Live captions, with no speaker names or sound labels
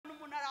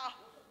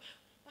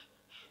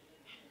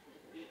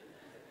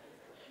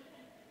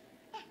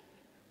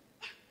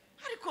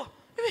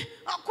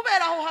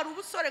mara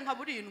ubusore nka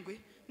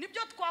burindwi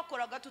nibyo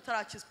twakoraga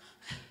tutarakizwa.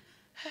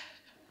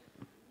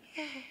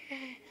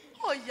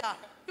 Oya,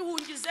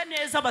 ihungize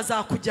neza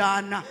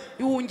bazakujyana,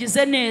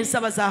 ihungize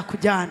neza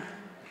bazakujyana.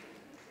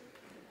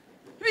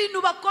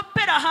 Bintu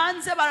bakopera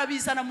hanze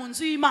barabizana mu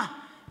nzu y'Imana,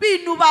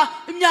 bintu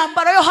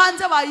imyambaro yo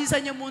hanze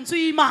bayizanye mu nzu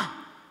y'Imana.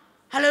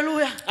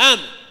 Haleluya,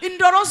 amen.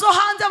 Indoro zo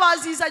hanze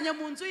bazizanye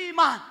mu nzu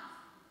y'Imana.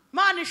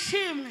 Mana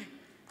ishimwe.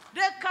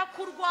 Reka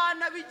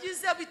kurwana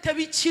bigize bite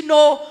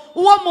bikino,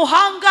 uwo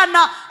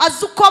muhangana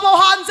azuko abo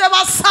hanze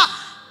basa.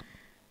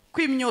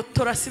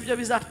 Kwimyotora sibyo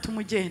bizatuma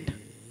ugenda,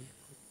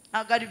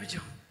 ntago ari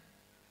byo.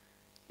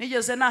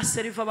 Nigeze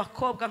naseriva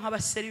abakobwa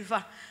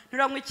nk'abaseriva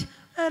niramwe iki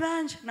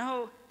aranje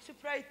naho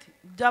Sprite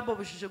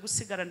byabobujije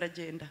gusigara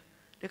ndagenda.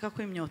 Reka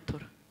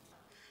kwimyotora,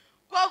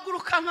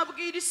 kwaguruka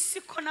nkabwira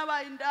isi ko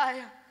nabaye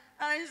indaya,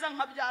 narangiza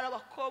nkabyara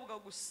abakobwa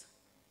gusa,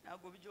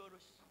 ntago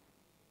byoroshye.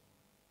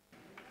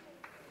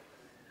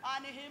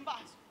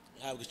 Anihimbaza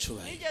Ntabwo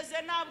icubaye.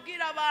 nigeze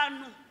nabwira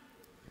abantu,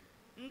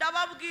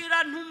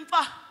 ndababwira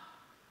ntumva,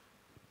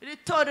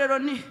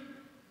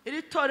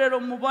 iri torero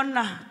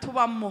mubona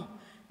tubamo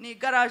ni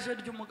garaje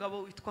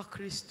ry'umugabo witwa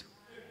Kristo.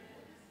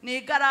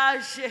 Ni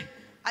garaje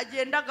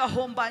agenda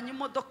agahombanya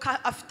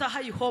imodoka, afite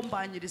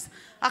ahayihombanyiriza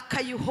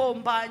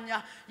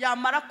akayihombanya,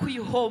 yamara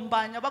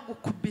kuyihombanya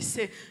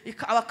bagukubise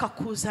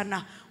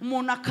bakakuzana,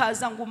 umuntu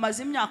akaza ngo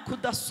umaze imyaka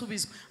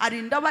udasubizwa,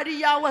 arinda bari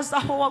yawe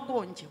azaho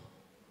wagongewe.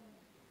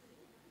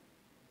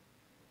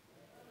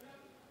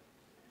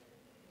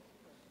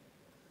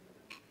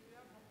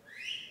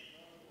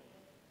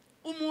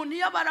 Umuntu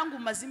yabara ngo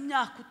umaze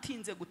imyaka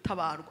utinze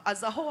gutabarwa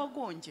azaho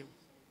wagongewe,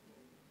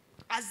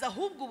 aza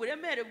ahubwo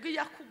uburemere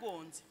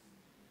bw'iyakugonze.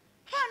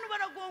 Hano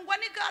baragongwa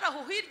n'igare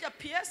aho hirya,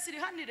 PS iri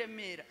hano i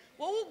Remera,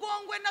 wowe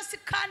ugongwe na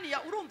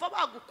Sikaniya urumva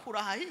bagukura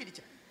aha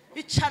hirya.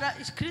 Icara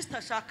Kristo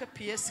ashaka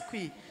PS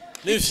kwi,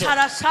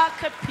 icara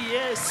ashaka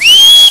PS.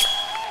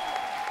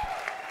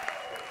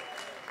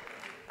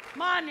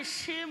 Mana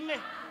ishimwe,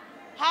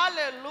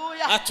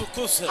 haleluya.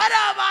 Atukuse. Hari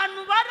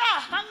abantu bari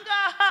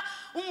ahangaha,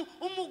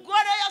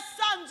 umugore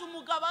yasanze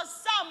umugabo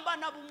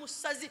asambana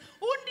bumusazi,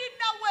 undi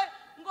nawe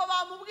ngo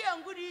bamubwiye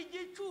ngo uri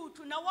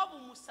igicucu nawe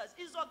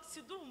abumusazi. Izo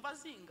sidumva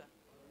zinga.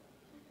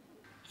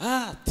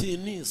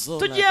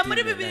 Tugiye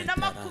muri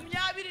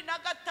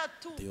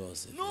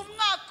 2023,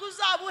 n'umwaka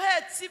uzaba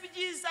uhetse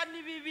ibyiza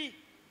n'ibibi.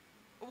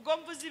 Ubwo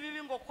mvuze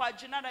ibibi ngo kwa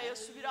Jina na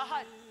Yesu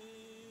birahari.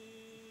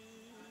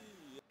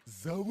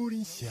 Zaburi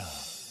nshya.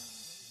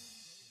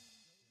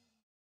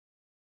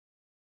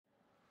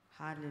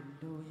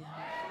 Haleluya.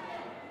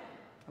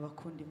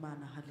 Abakunda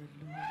Imana,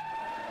 haleluya.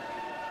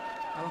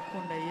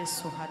 Abakunda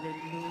Yesu,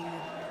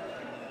 haleluya.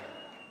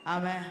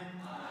 Amen.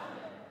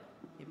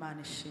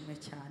 Imana ishimwe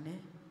cyane,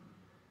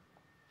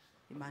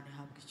 Imana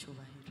ihabwa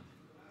icyubahiro.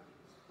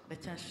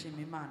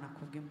 Ndacyashima Imana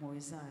kubw'impuhwe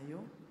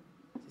zayo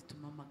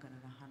zituma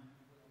mpagarara hano.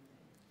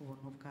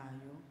 Ubuntu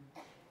bwayo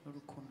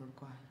n'urukundo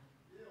rwayo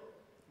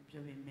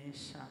ibyo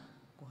bimesha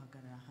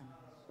guhagarara hano.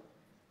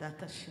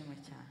 Data ashimwe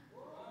cyane.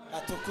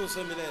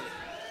 Atukuzwe milele.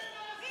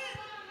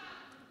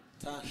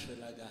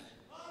 Tashiraga.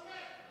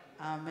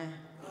 Amen.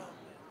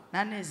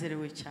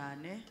 Nanezerewe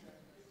cyane,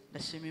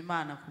 ndashima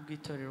Imana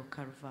kubw'itorero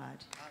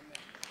Kalvari.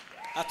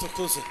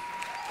 Atukuzwe.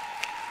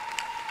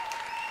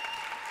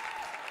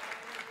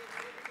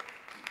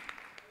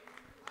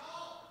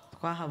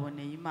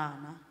 Twahaboneye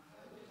Imana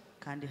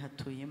kandi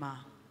hatuye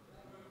Imana.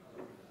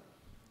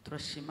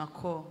 Turashima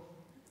ko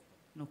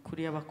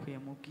nukuri yabakuye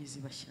mu bwizi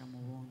bashyira mu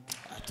bundi.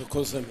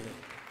 Atukuzwe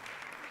milele.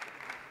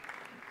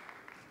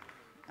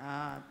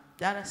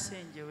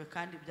 Byarasengewe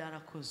kandi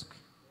byarakozwe.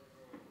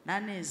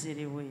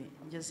 Nanezerewe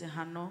ngeze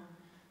hano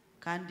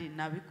kandi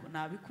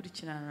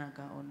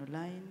nabikurikiranaga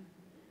online.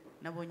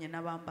 Nabonye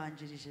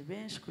n'abambanjirije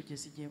benshi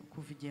kugeza igihe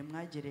kuva igihe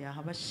mwagereye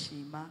aha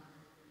bashima,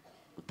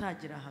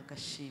 utagira aha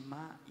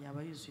agashima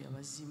yaba yuzuye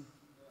abazimu.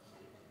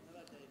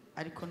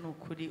 Ariko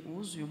nukuri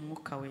uwuzuye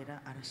umwuka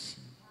wera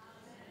arashima.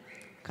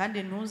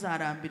 Kandi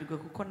ntuzarambirwe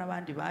kuko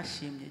n'abandi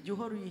bashimye. Jya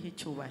uhora uyiha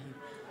icyubahiro,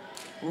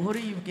 uhora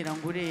uyibwira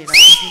ngo urera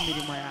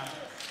kubw'imirimo yawe.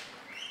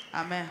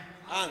 Amen.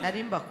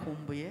 Nari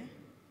mbakumbuye.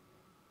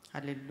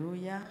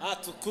 Haleluya.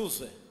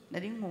 Atukuzwe.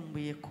 Nari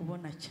nkumbuye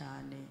kubona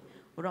cyane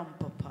uriya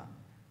mupapa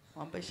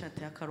wambaye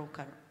ishati ya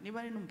karokaro. Niba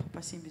ari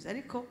n'umupapa simbizi,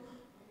 ariko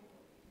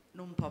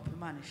n'umupapa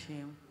Imana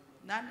ishimwe.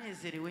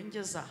 Nanezerewe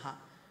ngeze aha,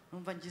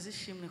 numva ngize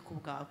ishimwe ku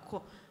bwawe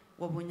ko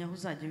wabonye aho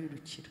uzajya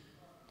wirukira.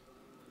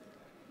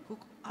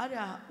 Kuko ari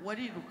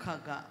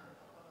warirukaga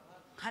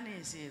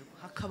hanezerwa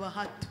hakaba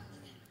hato,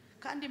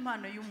 kandi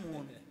impano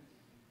y'umuntu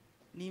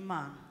ni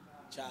Imana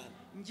cyane.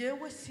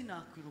 Ngewe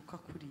sinakwiruka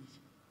kuriya,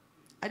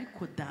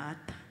 ariko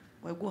data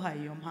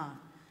waguhaye iyo mpano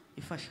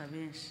ifasha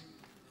benshi.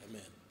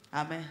 Amen.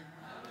 Amen.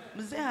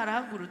 Muze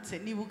harahagurutse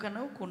nibuka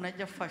nawe ukuntu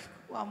ajya afashwa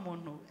wa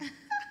muntu.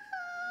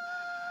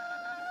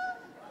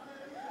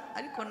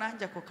 Ariko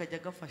nanjye ako kajya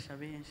gafasha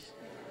benshi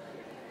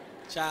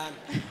cyane.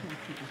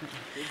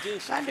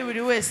 Kandi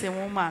buri wese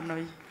mu mpano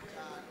ye.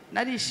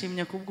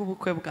 Narishimye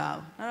kubw'ubukwe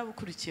bwawe,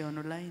 narabukurikiye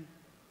online.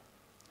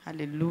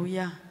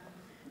 Haleluya.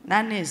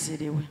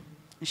 Nanezerewe.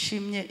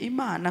 nshimye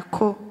Imana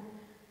ko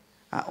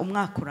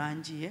umwaka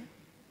urangiye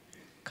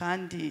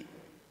kandi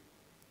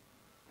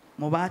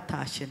mu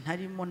batashye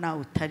ntarimo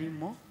nawe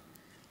utarimo,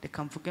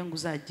 reka mvuge ngo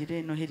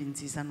uzagire noheri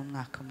nziza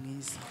n'umwaka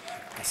mwiza.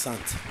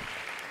 Asante.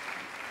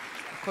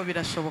 Ko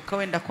birashoboka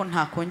wenda ko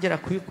ntakongera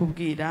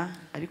kubikubwira,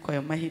 ariko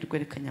ayo mahirwe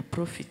reka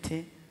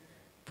nyaprofite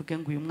mvuge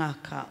ngo uyu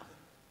mwaka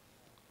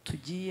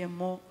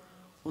tugiyemo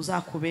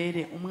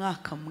uzakubere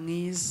umwaka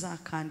mwiza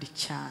kandi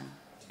cyane.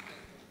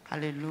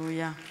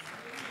 Haleluya.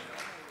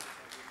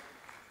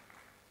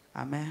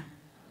 Amen.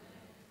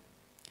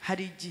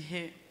 Hari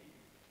igihe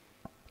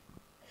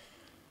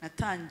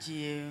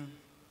natangiye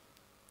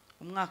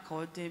umwaka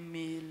wa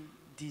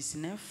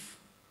 2019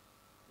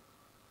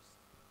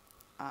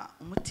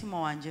 umutima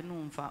wanjye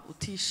numva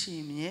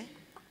utishimye,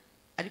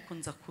 ariko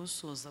nza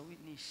kusoza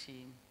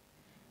winishimye.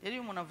 Rero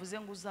iyo umuntu avuze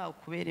ngo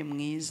uzakubere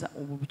mwiza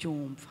ubu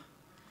byumva,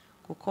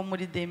 kuko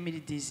muri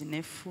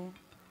 2019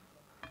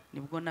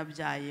 nibwo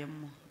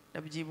nabyayemo.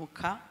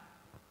 Ndabyibuka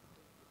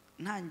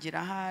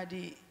ntangira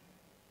hari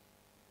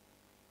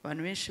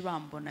abantu benshi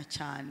bambona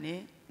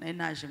cyane, nari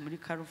naje muri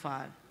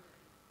Karuvali,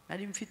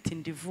 nari mfite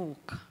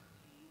indivuka.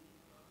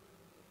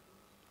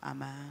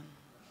 Amen.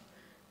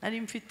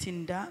 Nari mfite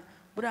inda,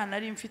 buriya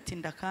nari mfite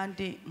inda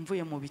kandi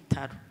mvuye mu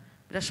bitaro.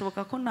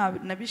 Birashoboka ko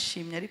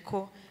nabishimye,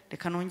 ariko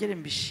reka nongere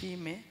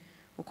mbishime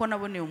kuko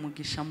naboneye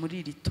umugisha muri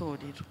iri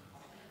torero.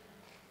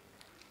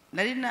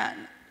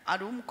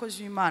 Ari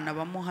umukozi w'Imana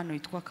bamo hano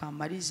witwa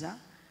Kamariza,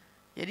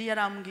 yari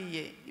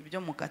yarambwiye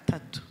ibyo mu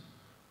gatatu.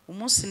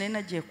 Umunsi nari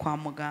nagiye kwa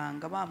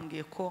muganga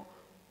bambwiye ko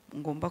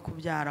ngomba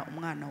kubyara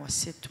umwana wa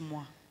 7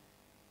 mois,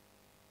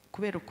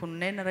 kubera ukuntu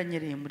nari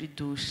naranyereye muri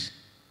douche.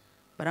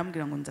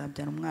 Barambwira ngo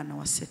nzabyara umwana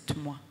wa 7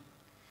 mois.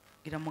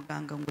 Gira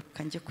muganga ngo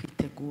kanjye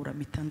kwitegura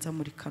mitanza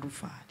muri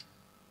Karuvali.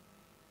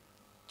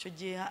 Cyo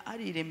gihe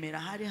ari Remera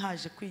hari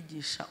haje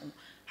kwigisha,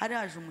 hari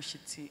haje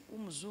umushyitsi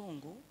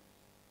w'umuzungu,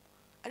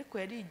 ariko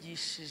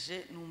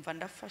yarigishije numva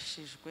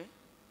ndafashijwe,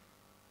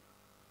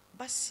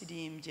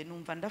 basirimbye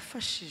numva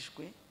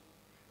ndafashijwe,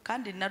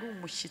 kandi nari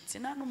umushyitsi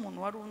nta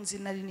n'umuntu wari unzi,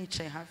 nari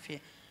nicaye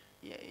hafi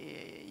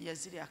ya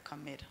ziriya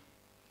kamera,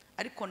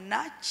 ariko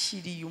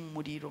nakiriye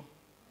umuriro.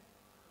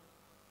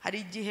 Hari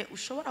igihe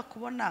ushobora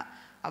kubona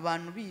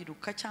abantu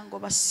biruka cyangwa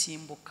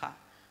basimbuka,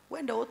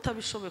 wenda wowe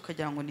utabishoboye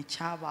ukagira ngo ni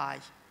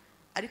cyabaye,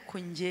 ariko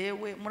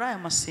njyewe muri aya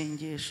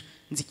masengesho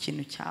nzi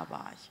ikintu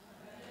cyabaye.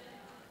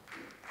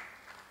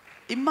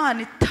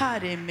 Imana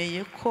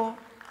itaremeye ko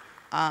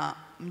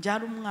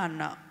mbyara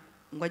umwana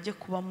ngo ajye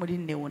kuba muri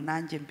neo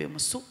nanjye mbemo,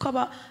 suko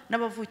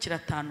n'abavukira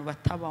 5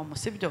 batabamo,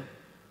 sibyo?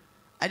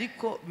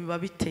 Ariko biba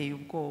biteye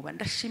ubwoba.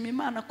 Ndashima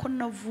Imana ko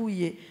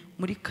navuye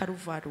muri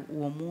Karuvali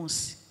uwo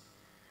munsi.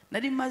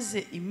 Nari maze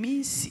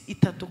iminsi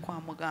 3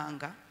 kwa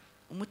muganga,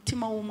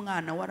 umutima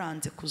w'umwana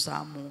waranze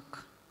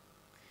kuzamuka.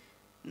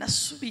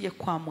 Nasubiye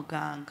kwa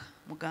muganga,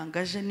 muganga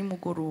aje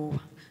nimugoroba,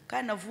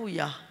 kandi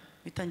navuye aha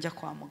mpita njya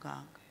kwa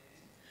muganga.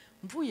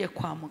 Mvuye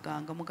kwa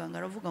muganga, muganga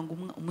aravuga ngo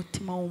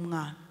umutima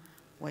w'umwana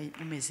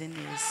umeze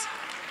neza.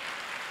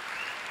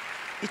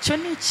 Icyo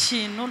ni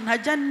ikintu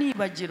ntajya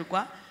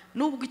nibagirwa,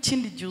 nubwo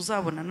ikindi gihe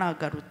uzabona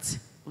nagarutse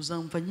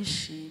uzamva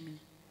nyishimye.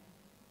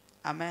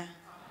 Amen.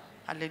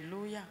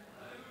 Haleluya.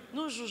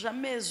 Nujuje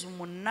amezi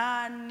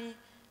 8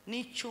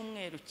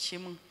 n'icyumweru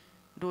kimwe,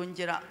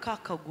 ndongera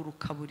kakaguru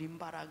kabura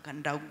imbaraga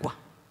ndagwa.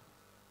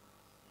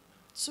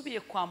 Subiye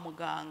kwa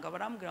muganga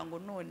barambwira ngo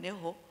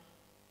noneho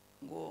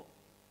ngo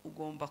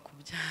ugomba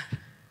kubyara.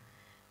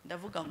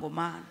 Ndavuga ngo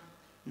Mana,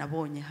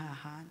 nabonye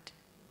hahandi.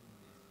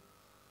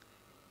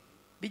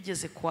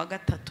 Bigeze kuwa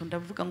 3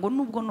 ndavuga ngo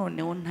nubwo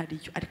noneho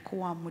ntariyo, ariko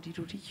wa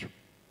muriro uriyo.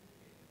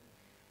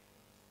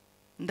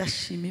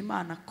 Ndashima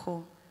Imana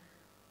ko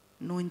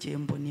nongeye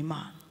mbona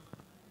Imana.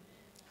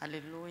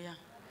 Haleluya.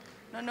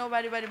 Noneho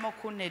bari barimo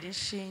kuntera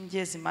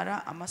inshinge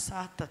zimara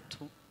amasaha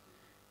 3.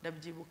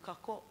 Ndabyibuka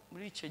ko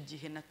muri icyo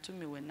gihe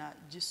natumiwe na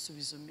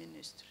Gisubizo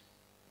Ministry.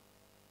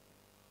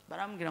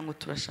 Barambwira ngo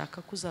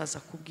turashaka kuzaza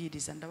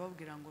kubwiriza.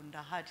 Ndababwira ngo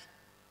ndahari.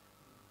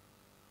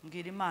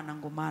 Mbwira Imana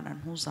ngo Mana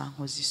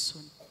ntuzankoze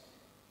isoni.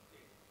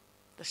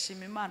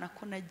 Ndashima Imana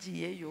ko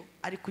nagiyeyo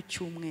ari ku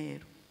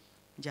cyumweru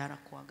mbyara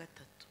kuwa 3,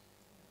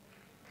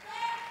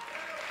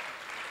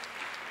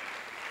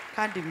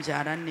 kandi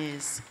mbyara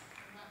neza.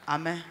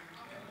 Amen.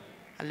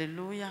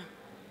 Haleluya.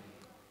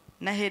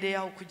 Nahereye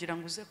aho kugira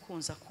ngo uze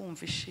kunza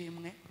kumva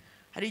ishimwe.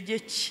 Hari igihe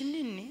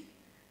kinini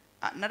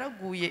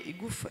naraguye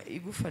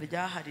igufa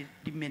ryahari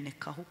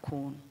rimenekaho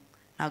ukuntu,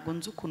 ntago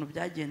nzi ukuntu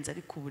byagenze,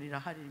 ariko ubu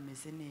rirahari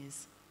rimeze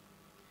neza,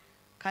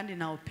 kandi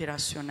na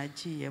operation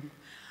nagiyemo.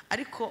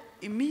 Ariko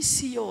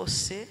iminsi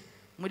yose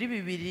muri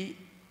 2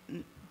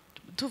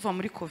 tuva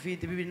muri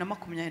covid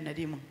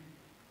 2021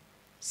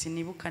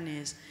 sinibuka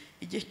neza,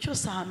 igihe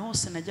cyose ahantu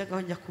hose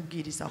najyaga njya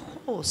kubwiriza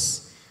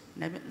hose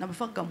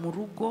nabavaga mu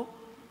rugo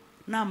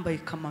nambaye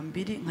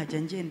kamambiri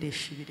nkajya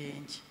ngendesha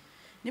ibirenge.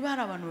 Niba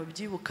hari abantu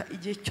babyibuka,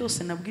 igihe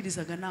cyose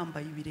nabwirizaga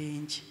nambaye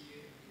ibirenge,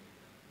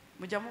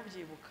 mujya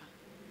mubyibuka.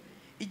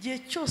 Igihe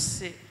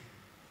cyose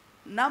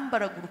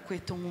nambaraga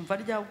urukweto nkumva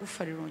rya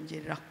gufa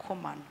rirongerera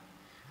komana,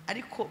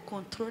 ariko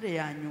controle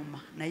ya nyuma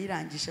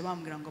nayirangije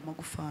bambwira ngo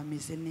amagufa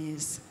ameze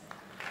neza.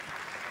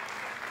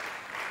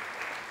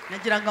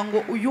 Nagiraga ngo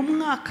uyu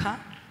mwaka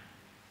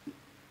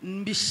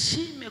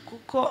mbishime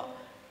kuko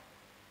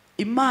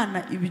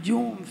Imana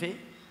ibyumve.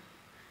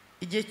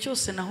 Igihe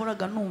cyose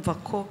nahoraga numva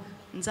ko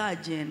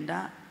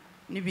nzagenda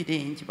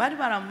n'ibirenge. Bari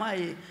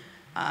baramaye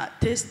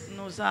test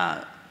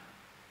noza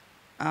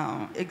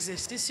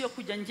exercice yo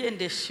kujya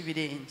ngendesha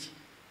ibirenge.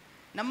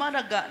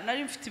 Namaraga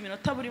nari mfite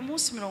iminota buri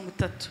munsi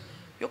 30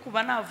 yo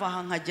kuba nava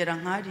aha nkagera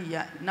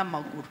nkariya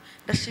n'amaguru.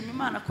 Ndashima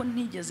Imana ko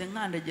ntigeze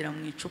nkandagira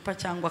mu icupa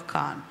cyangwa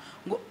akantu.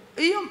 Ngo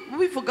iyo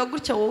ubivuga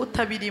gutya wowe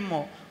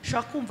utabirimo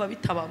ushaka kumva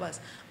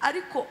bitababaza,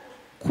 ariko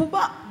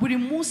kuba buri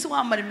munsi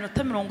wamara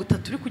iminota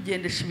 30 uri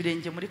kugendesha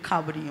ibirenge muri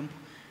kaburimbo,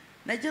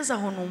 nageze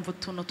aho numva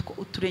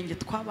uturenge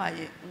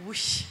twabaye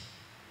ubushye.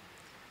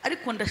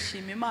 Ariko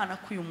ndashima Imana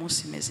ko uyu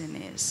munsi imeze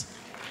neza.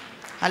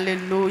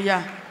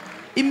 Haleluya.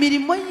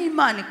 Imirimo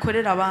y'Imana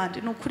ikorera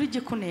abandi n'ukuri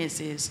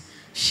gikunezeza.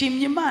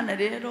 Shimye Imana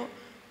rero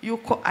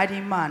yuko ari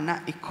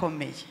Imana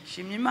ikomeye.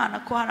 Shimye Imana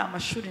ko hari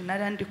amashuri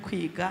nari ndi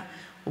kwiga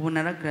ubu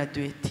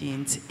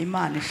naragraduatinze.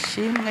 Imana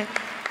ishimwe.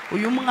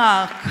 Uyu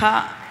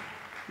mwaka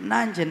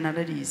nanjye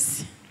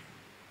nararize.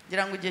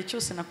 Ngira ngo igihe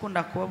cyose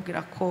nakunda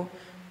kubabwira ko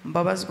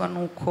mbabazwa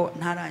nuko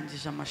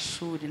ntarangije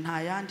amashuri,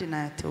 nta yandi na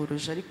ya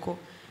theology, ariko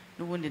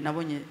n'ubundi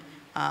nabonye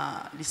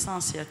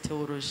lisansi ya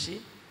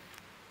theology.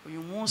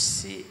 Uyu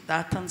munsi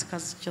datanze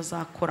kazi cyo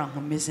zakora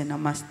nkomeze na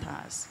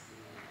masters.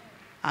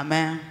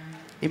 Amen.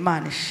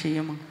 Imana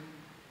ishimwe.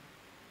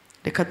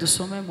 Reka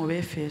dusome mu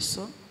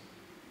Befeso.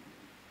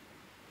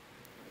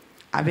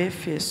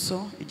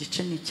 Abefeso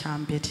igice ni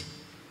cyambere.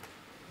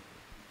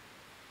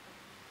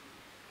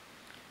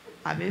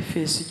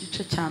 Abefeso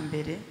igice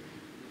cyambere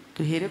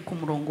duhere ku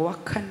murongo wa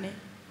 4.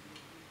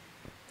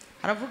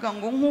 Aravuga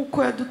ngo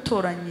nkuko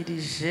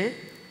yadutoranyirije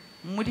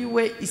muri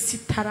we isi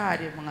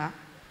tararemwa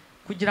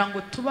kugira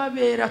ngo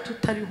tubabera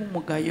tutariho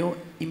umugayo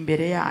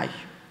imbere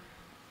yayo.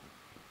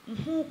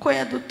 Nkuko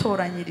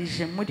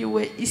yadutoranyirije muri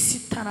we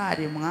isi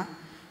tararemwa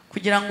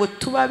kugira ngo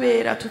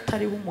tubabera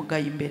tutariho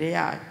umugayo imbere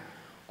yayo,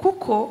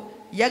 kuko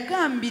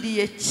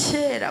yagambiriye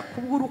kera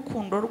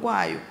kubw'urukundo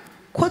rwayo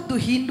ko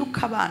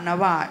duhinduka abana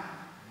bayo,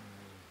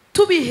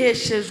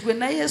 tubiheshejwe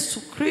na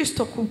Yesu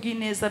Kristo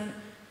kubw'ineza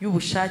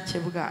y'ubushake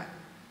bwayo,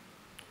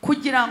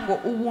 kugira ngo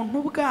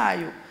ubuntu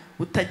bwayo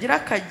butagira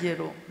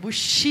akagero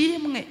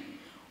bushimwe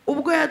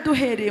ubwo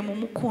yaduhereye mu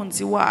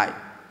mukunzi wayo.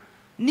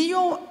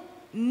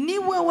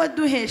 Niwe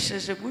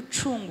waduhesheje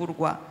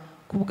gucungurwa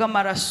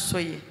kubw'amaraso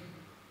ye,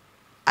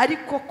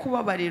 ariko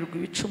kubabarirwa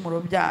ibicumuro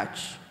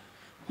byacu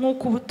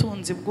nk'uko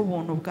ubutunzi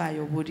bw'ubuntu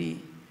bwayo buri.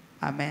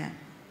 Amen.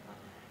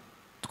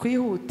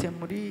 Twihute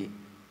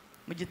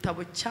mu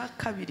gitabo cya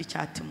 2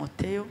 cya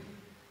Timoteyo.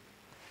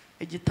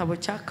 Igitabo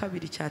cya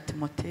 2 cya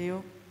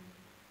Timoteyo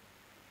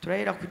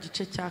turahera ku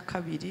gice cya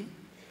 2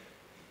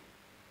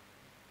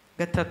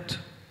 3.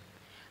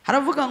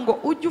 Haravuga ngo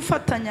ujye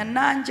ufatanya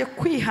nanjye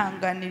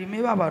kwihanganira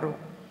imibabaro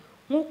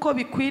nk'uko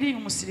bikwiriye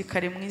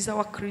umusirikare mwiza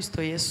wa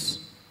Kristo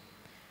Yesu.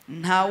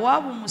 Nta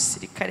waba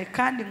umusirikare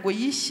kandi ngo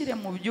yishyire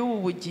mu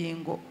by'ubu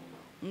bugingo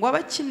ngo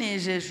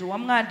abakinejeje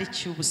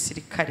uwamwandikiye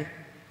ubusirikare.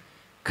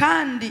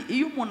 Kandi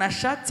iyo umuntu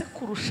ashatse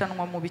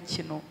kurushanwa mu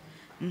bikino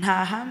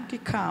ntahambwe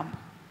ikamba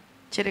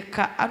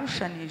kereka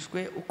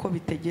arushanijwe uko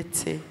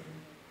bitegetse.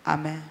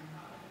 Amen.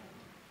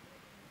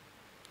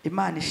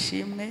 Imana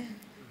ishimwe.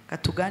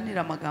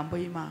 Katuganira amagambo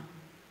y'Imana.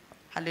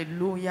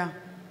 Haleluya.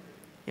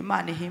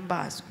 Imana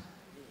ihimbazwe.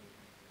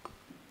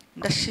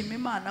 Ndashima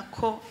Imana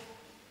ko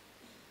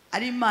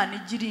ari Imana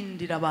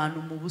igirindira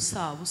abantu mu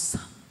busabusa.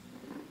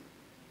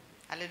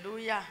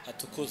 Haleluya.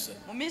 Atukuze.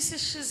 Mu minsi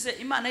ishize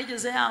Imana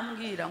yigeze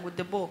yambwira ngo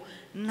Debo,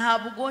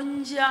 ntabwo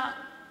njya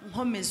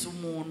nkomeza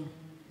umuntu,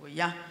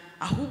 oya,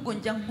 ahubwo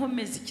njya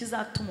nkomeza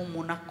ikizatuma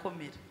umuntu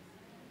akomera.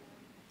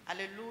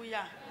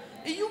 Haleluya.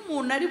 Iyo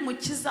umuntu ari mu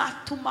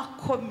kizatuma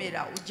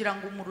akomera ugira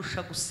ngo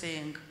umurusha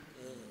gusenga.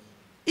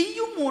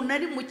 Iyo umuntu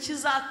ari mu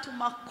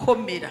kizatuma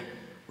akomera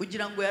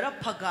ugira ngo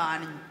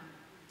yarapaganye.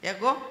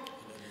 Yego?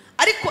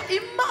 Ariko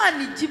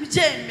Imana ijya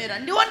ibyemera.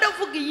 Ndiho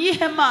ndavuga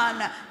iyihe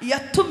Mana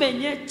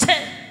yatumenye cye.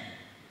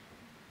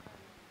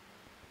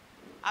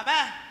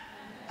 Amen.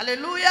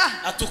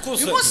 Haleluya.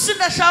 Atukuze. Uyu munsi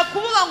ndashaka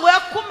kuvuga ngo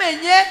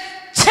yakumenye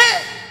cye.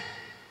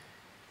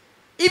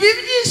 Ibi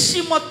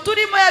byishimo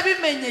turimo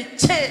yabimenye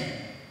cye.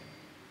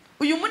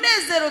 Uyu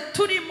munezero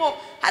turimo,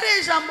 hari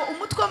ijambo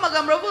umutwe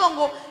w'amagambo uravuga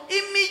ngo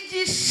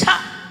imigisha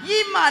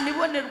y'Imana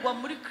ibonerwa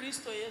muri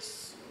Kristo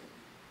Yesu.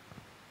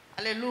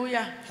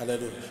 Haleluya.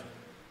 Haleluya.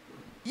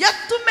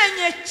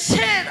 Yatumenye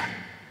kera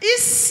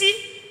isi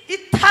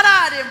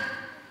itararemwa.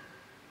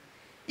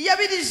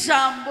 Yabiri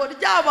ijambo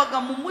ryabaga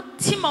mu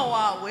mutima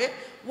wawe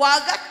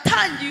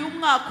wagatangiye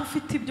umwaka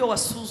ufite ibyo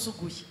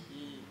wasuzuguye.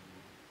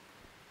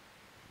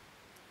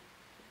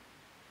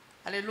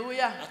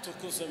 Haleluya.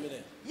 Atukuze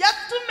mire.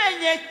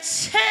 Yatumenye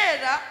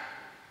kera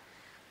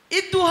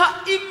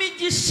iduha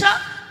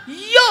imigisha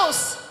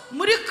yose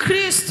muri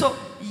Kristo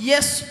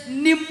Yesu.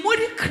 Ni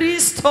muri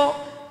Kristo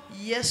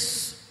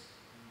Yesu.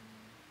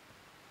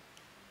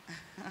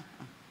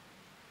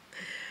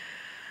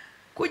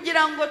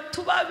 kugira ngo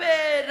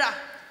tubabera.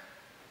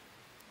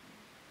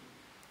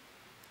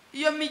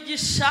 Iyo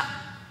migisha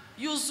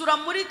yuzura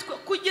muri twe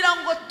kugira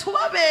ngo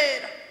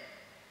tubabera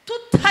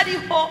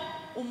tutariho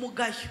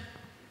umugayo.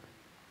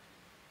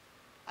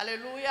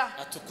 Haleluya.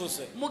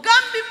 Atukuze.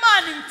 Umugambi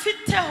Imana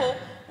imfiteho,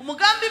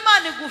 umugambi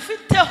Imana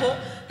igufiteho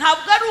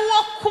ntabwo ari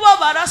uwo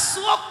kubabara, si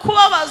uwo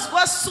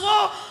kubabazwa, si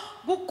uwo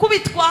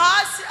gukubitwa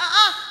hasi.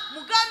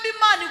 Umugambi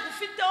Imana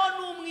igufiteho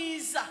ni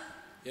umwiza.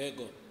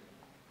 Yego.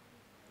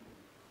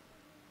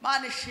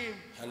 Mana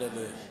ishimwe.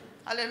 Haleluya.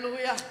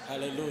 Haleluya.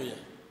 Haleluya.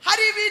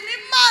 Hari ibintu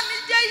Imana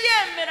ijya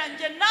yemera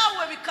nge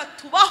nawe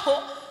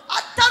bikatubaho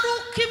atari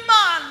uko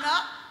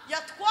Imana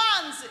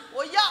yatwanze,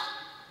 oya,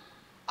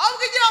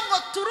 ahubwo igira ngo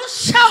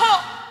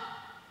turusheho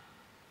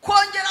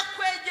kongera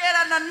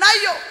kwegerana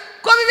nayo.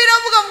 Ko Bibiliya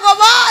ivuga ngo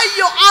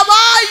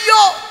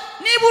abayo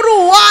niba uri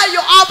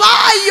uwayo,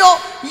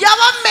 abayo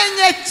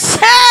yabamenye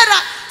kera.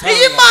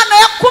 Iyo Imana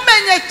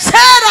yakumenye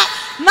kera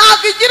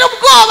ntabwo igira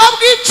ubwoba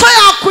bw'icyo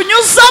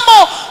yakunyuzamo,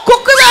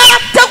 kuko iba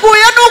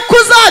yarateguye n'uko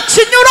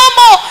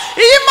uzakinyuramo.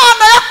 Iyo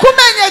Imana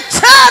yakumenye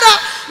kera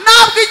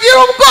ntabwo igira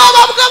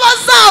ubwoba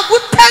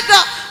bw'abazagutega,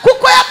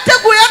 kuko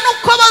yateguye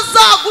n'uko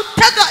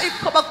bazagutega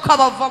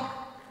bakabavamo.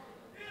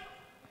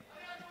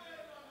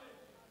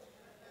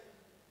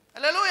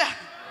 Haleluya.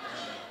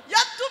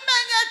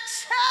 Yatumenye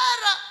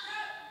kera,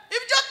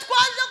 ibyo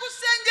twaje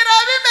gusengera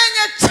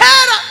yabimenye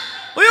kera.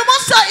 Uyu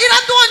munsi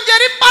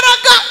iradongera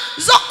imbaraga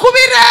zo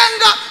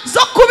kubirenga,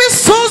 zo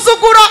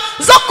kubisuzugura,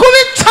 zo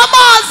kubica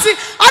amazi,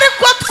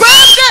 ariko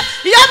twebwe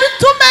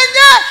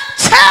yabitumenye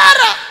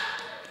kera.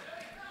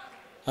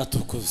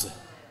 Atukuze.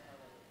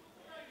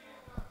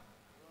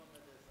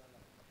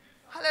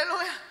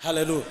 Haleluya.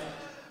 Haleluya.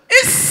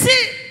 Isi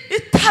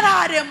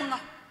itararemwa.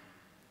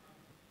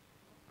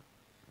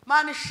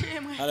 Mana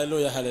ishimwe.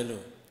 Haleluya.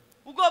 Haleluya.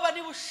 Ubwoba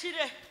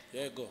nibushire.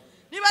 Yego.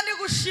 Niba ndi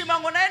gushima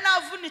ngo naye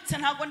navunitse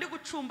ntago ndi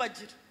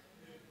gucumbagira.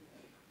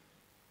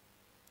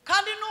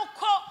 Kandi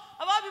nuko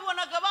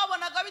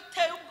babonaga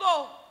biteye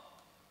ubwoba,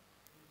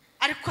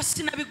 ariko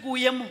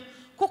sinabiguyemo,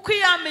 kuko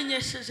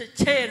yamenyesheje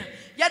kera.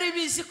 Yari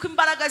bizi ko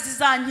imbaraga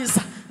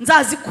zizankiza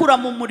nzazikura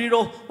mu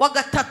muriro wa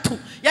gatatu.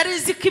 Yari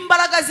izi ko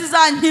imbaraga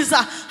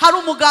zizankiza hari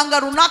umuganga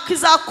runaka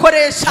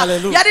izakoresha.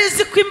 Yari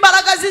izi ko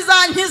imbaraga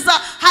zizankiza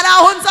hari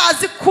aho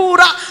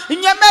nzazikura.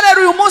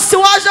 Inyemerere uyu munsi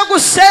waje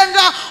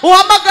gusenga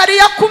uhamagara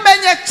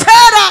yakumenye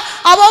kera,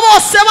 abo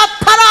bose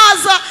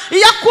bataraza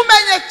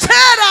yakumenye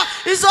kera,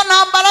 izo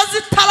ntambara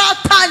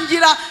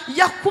zitaratangira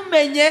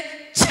yakumenye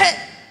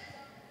kera.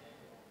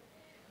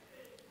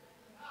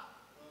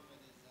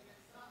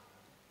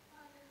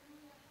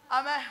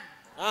 Amen.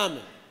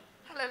 Amen.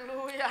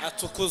 Haleluya.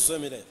 Atukuzwe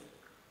milele.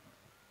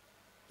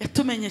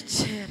 Yatumenye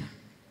kera.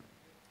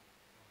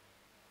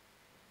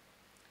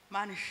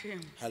 Mana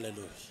ishimwe.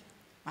 Haleluya.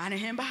 Mana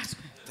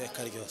ihembazwe.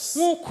 Teka ryose.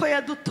 Nkuko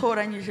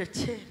yadutoranyije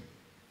kera.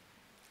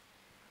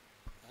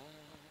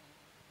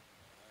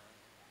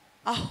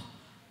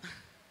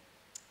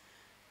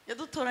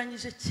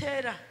 Yadutoranyije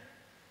kera.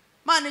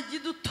 Mana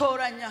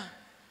igidutoranya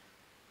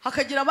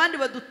hakagira abandi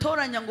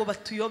badutoranya ngo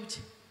batuyobye.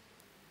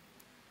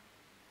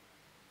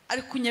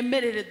 Ariko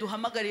unyemerere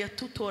duhamagare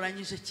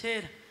yatutoranyije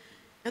kera.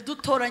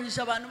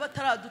 Yadutoranyije abantu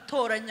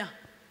bataradutoranya.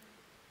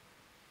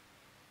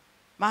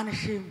 Mana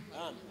ishimwe.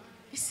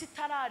 Isi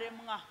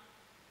itararemwa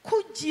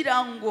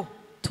kugira ngo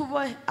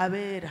tube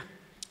abera.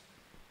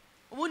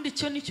 Ubundi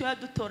icyo nicyo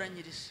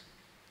yadutoranyirije.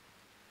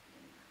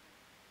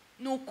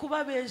 Ni ukuba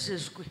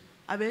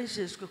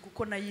abejejwe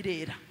kuko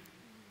nayirera.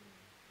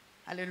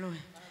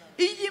 Haleluya.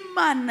 Iyo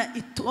Imana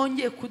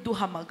itongeye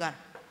kuduhamagara,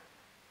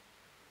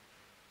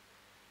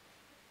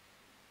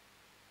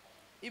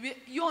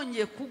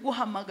 yongeye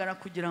kuguhamagara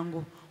kugira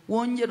ngo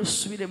wongere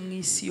usubire mu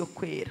isi yo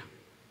kwera,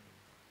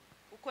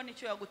 kuko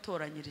nicyo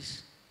yagutoranyirije.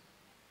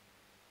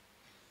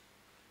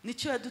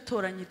 Nicyo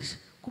yadutoranyirije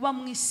kuba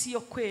mu isi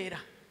yo kwera.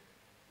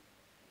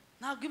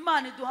 Ntabwo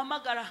Imana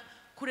iduhamagara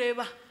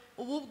kureba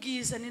ubu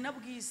bwiza, ni na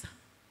bwiza.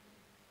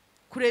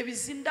 Kureba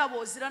izi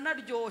ndabo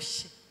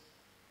ziranaryoshye,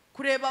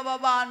 kureba aba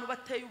bantu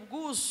bateye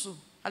ubwuzu.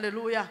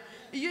 Haleluya.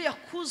 Iyo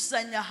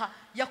yakuzanye aha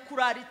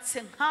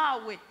yakuraritse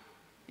nkawe,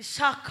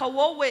 ishaka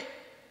wowe,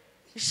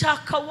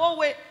 ishaka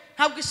wowe.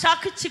 Ntabwo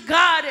ishaka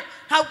ikigare,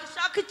 ntabwo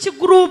ishaka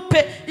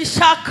ikigurupe,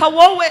 ishaka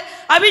wowe.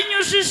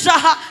 Abinyujije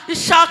aha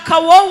ishaka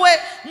wowe.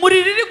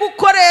 Muri riri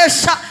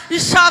gukoresha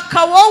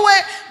ishaka wowe.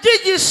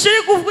 Byigisha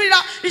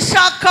iguvira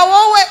ishaka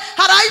wowe.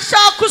 Hari aho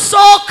ishaka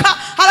usohoka,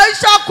 hari aho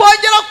ishaka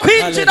kongera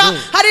kwinjira,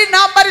 hari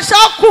intambara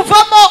ishaka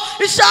kuvamo,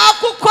 ishaka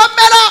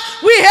gukomera.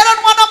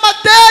 Wiheranwa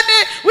n'amadeni,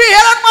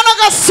 wiheranwa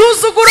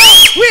n'agasuzuguro,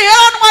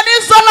 wiheranwa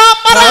n'izo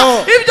ntambara.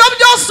 Ibyo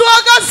byose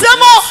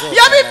uhagazemo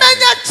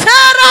yabimenye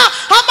kera.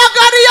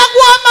 Hamagara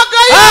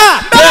yaguhamagaye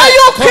mbere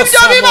yuko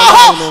ibyo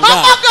bibaho.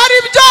 Hamagara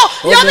ibyo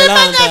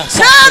yabimenye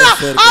kera.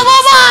 Abo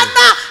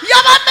bana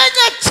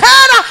yabamenye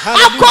kera.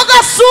 Ako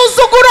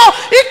gasuzuguro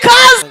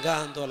ikaze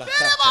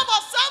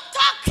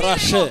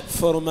Trashe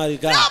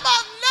formariga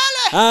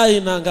Ai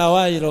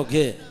nangawayi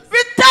roge.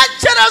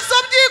 Bitekerezo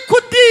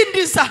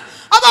byikudindiza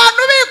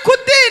abantu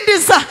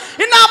bikudindiza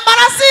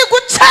intambara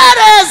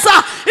zigucereza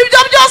ibyo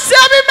byose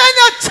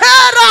yabimenye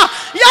kera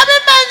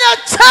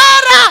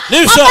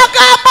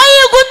amagambo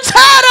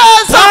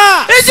yigucereza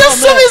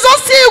igisubizo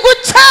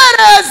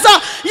sigucereza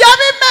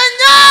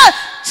yabimenye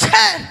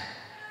kera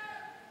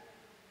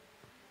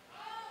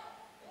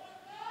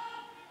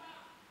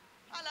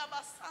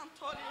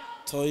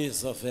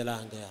toizo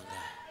velanga yanga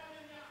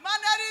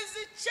Mana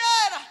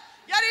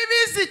yari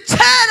bizi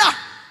kera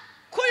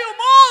kuyu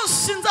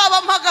munsi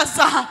nzaba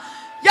mpagaza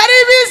yari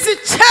bizi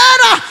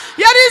kera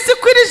yari izi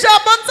ko iri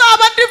jambo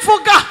nzaba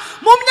ndivuga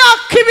mu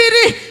myaka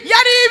 2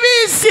 yari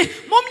bizi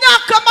mu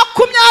myaka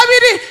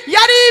 20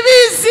 yari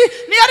bizi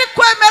ni yari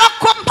kwemera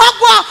ko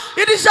mpagwa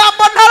iri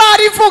jambo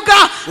ntararivuga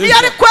ni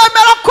yari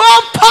kwemera ko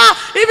mpa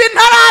ibi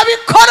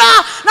ntarabikora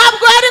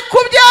ntabwo yari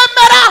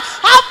kubyemera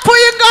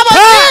hapfuye ingabo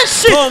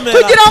nyinshi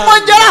kugira ngo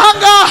ngere aha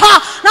ngaha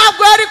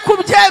ntabwo yari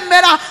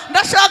kubyemera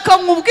ndashaka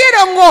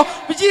nkubwire ngo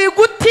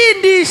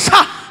byigutindisha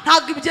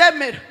ntabwo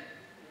ibyemera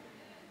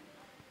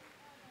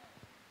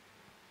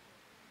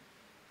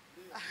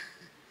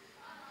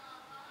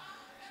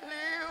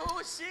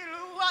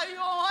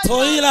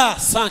toila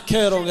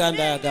sankero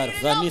nganda ya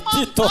garva ni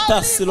tito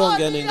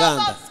tasilonge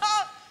nganda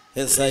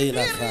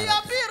ezaila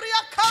fara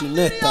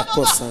chineta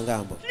kosa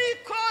ngambo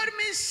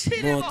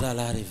moda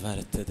la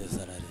rivarte de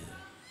zalari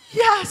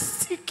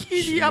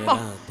yasikiriya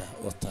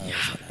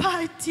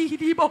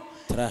patiribo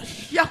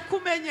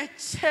yakumenye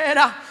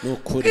kera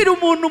iri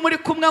umuntu muri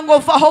kumwe ngo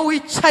vaho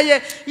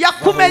wicaye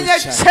yakumenye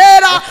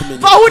kera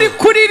vaho uri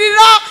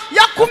kuririra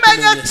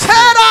yakumenye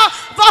kera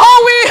vaho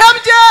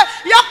wihebye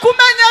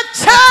yakumenye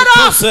kera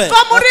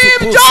va muri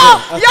ibyo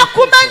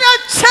yakumenye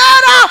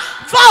kera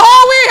vaho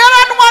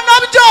wiheranwa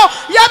nabyo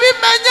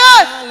yabimenye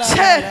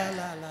kera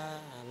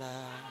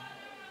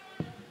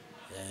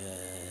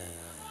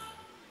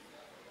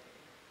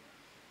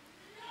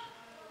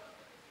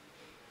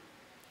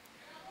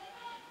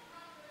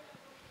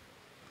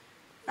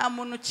nta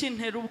muntu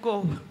ukintera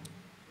ubwoba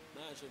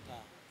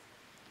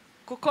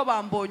kuko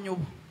bambonye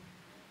ubu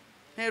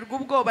nterwa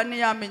ubwoba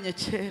ntiyamenye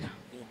kera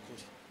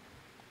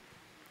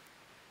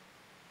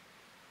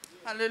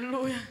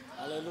haleluya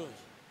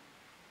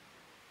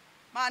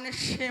Mana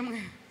ishimwe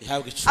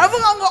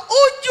aravuga ngo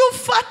ujye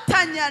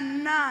ufatanya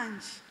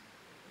nanjye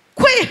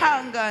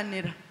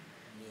kwihanganira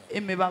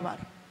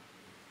imibabaro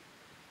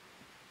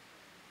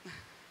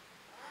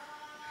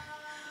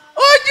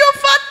ujye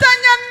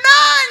ufatanya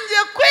nanjye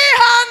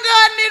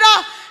kwihanganira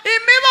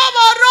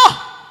imibabaro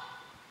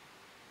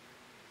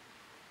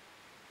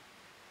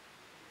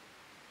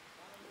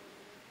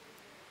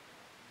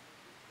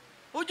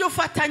ujye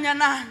ufatanya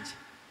nanjye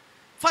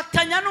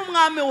fatanya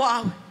n'umwami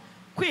wawe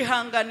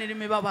kwihanganira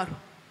imibabaro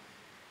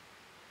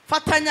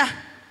fatanya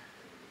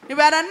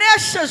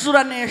ibaranesheje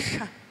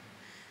uranesha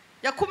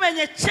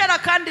yakumenye kera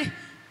kandi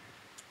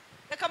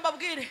reka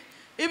mbabwire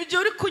ibyo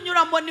uri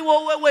kunyuramo ni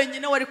wowe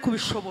wenyine wari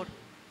kubishobora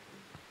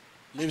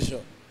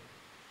nibyo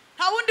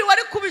nta wundi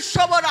wari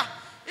kubishobora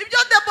ibyo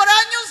Debora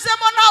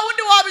yanyuzemo nta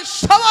wundi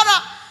wabishobora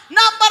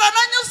nambara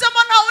nanyuzemo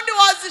nta wundi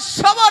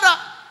wazishobora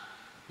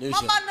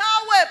mama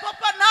nawe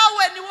papa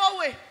nawe ni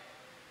wowe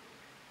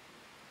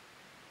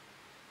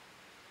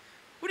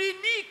uri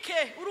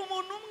nike uri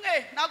umuntu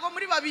umwe ntago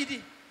muri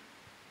babiri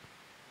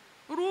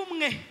uri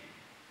umwe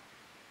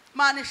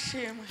Mana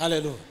ishimwe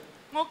haleluya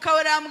mwuka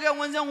wera yambwiye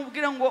ngo nze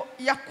nkubwire ngo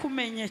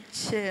yakumenye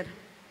kera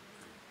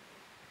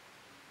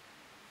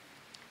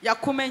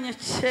yakumenye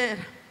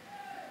kera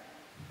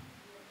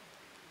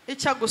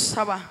icyo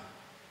gusaba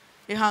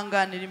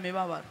ihanganira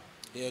imibabaro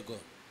yego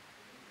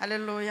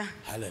haleluya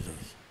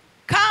haleluya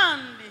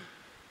kandi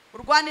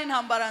urwana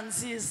intambara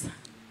nziza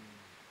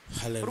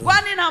haleluya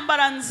urwana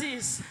intambara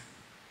nziza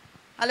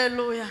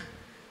haleluya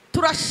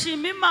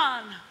turashima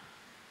Imana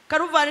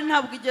Karuvari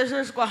ntabwo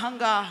igejejwe aha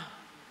ngaha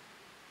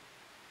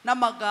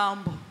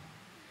n'amagambo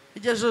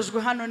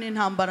igejejwe hano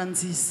n'intambara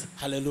nziza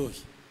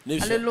haleluya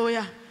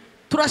haleluya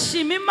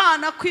turashima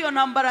Imana ko iyo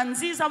ntambara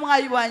nziza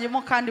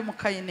mwayibanyemo kandi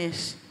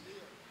mukayinesha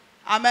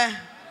amen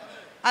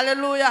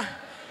haleluya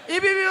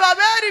ibi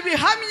bibabera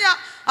ibihamya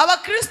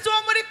abakristo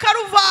bo muri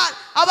Karuvari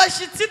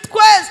abashyitsi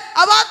twese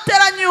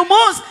abateranye uyu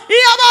munsi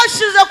iyo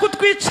abashije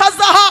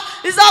kutwicaza aha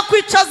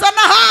izakwicaza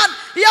n'ahandi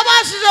iyo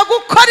abashije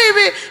gukora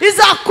ibi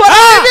izakora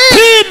ibi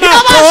iyo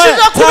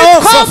abashije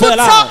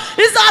kubitwambutsa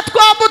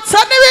izatwambutsa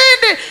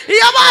n'ibindi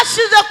iyo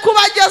abashije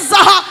kubageza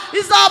aha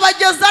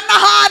izabageza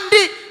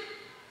n'ahandi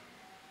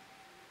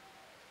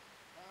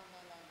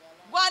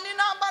rwana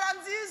intambara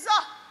nziza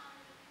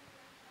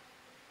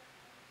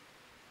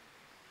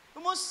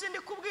umunsi ndi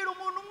kubwira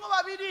umuntu umwe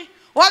babiri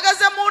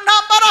uhagaze mu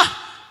ntambara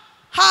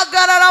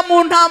hagarara mu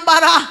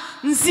ntambara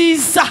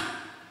nziza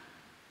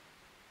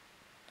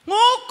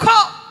nk'uko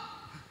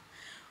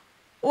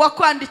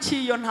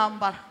uwakwandikiye iyo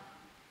ntambara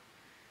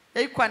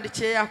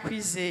yayikwandikiye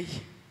yakwizeye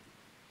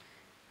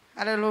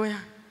haleluya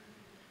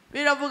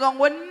biravuga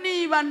ngo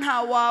niba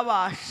nta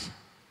wabasha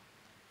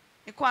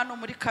niko hano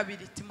muri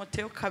 2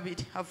 Timoteyo 2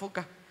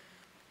 havuga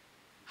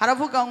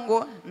haravuga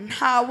ngo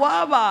nta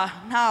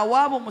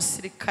waba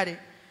umusirikare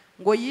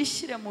ngo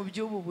yishyire mu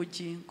by'ubu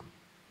bugingo.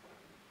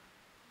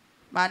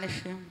 Imana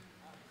ishimwe.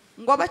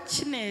 Ngo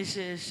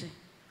abakinejeje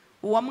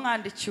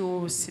uwamwandikiye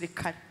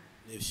ubusirikare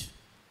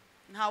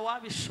nta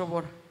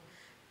wabishobora.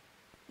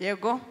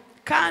 Yego,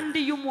 kandi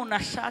iyo umuntu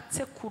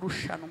ashatse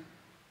kurushanwa,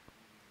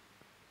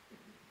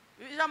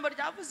 ijambo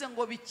ryavuze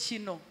ngo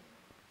bikino,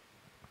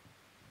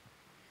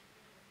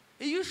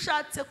 iyo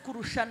ushatse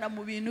kurushana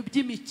mu bintu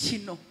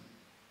by'imikino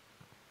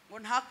ngo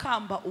nta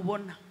kamba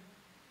ubona.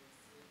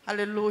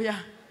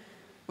 Haleluya.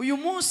 Uyu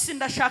munsi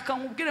ndashaka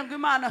nkubwire ngo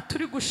Imana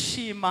turi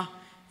gushima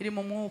iri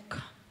mu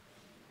mwuka.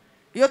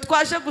 Iyo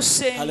twaje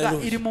gusenga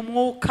iri mu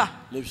mwuka.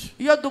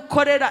 Iyo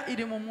dukorera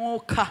iri mu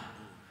mwuka.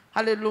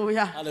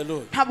 Haleluya.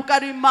 Ntabwo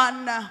ari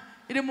Imana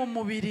iri mu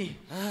mubiri.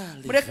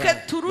 Mureke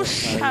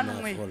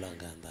turushanwe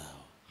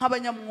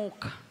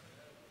nk'abanyamwuka.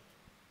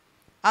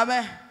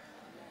 Amen.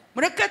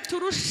 Mureke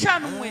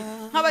turushanwe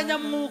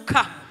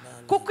nk'abanyamwuka,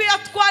 kuko iyo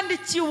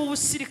twandikiye ubu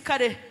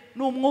busirikare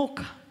ni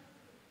umwuka.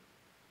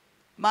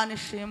 Imana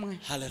ishimwe.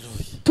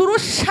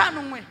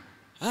 Turushanwe.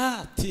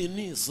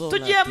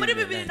 Tugiye muri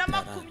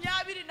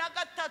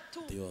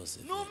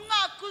 2023 ni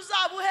umwaka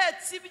uzaba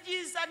uhetse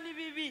ibyiza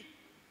n'ibibi.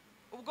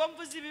 Ubwo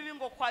mvuze ibibi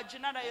ngo kwa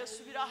Jinara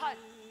Yesu birahari.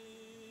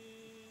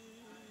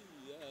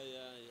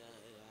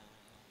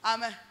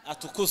 Amen.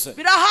 Atukuze.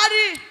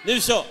 Birahari.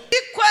 Nibyo.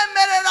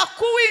 Ikwemerera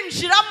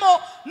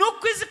kuwinjiramo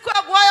nuko izi ko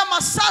yaguhaye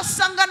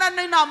amasasa angana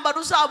n'intambara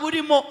uzaba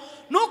urimo,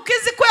 nuko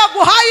izi ko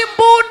yaguhaye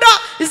imbunda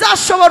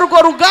izashobora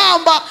urwo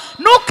rugamba,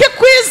 nuko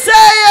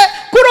ikwizeye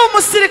kuri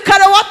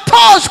umusirikare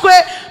watojwe,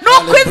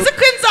 nuko izi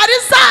ko inzara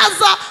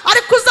izaza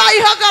ariko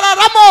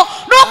uzayihagararamo,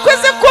 nuko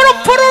izi ko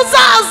urupfu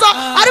ruzaza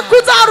ariko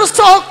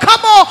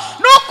uzarusohokamo,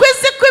 nuko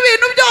izi ko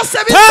ibintu byose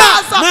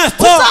bizaza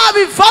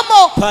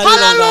uzabivamo.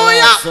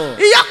 Haleluya.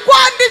 Iyo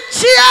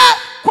kwandikiye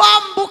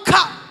kwambuka.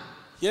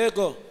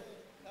 Yego.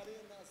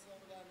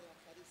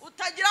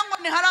 Utagira ngo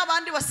ni hari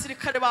abandi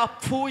basirikare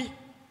bapfuye.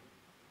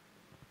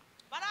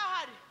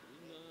 Barahari.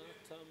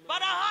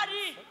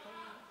 Barahari.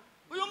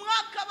 Uyu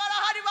mwaka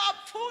barahari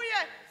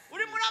bapfuye.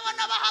 Uri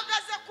murabona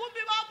bahagaze kumbi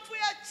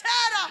bapfuye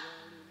kera.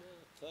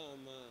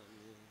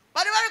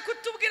 Bari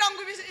kutubwira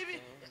ngo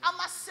ibi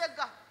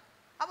amasega.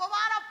 Abo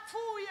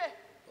barapfuye.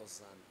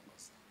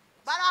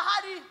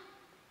 Barahari.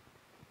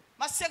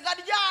 Masega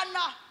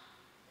ryana.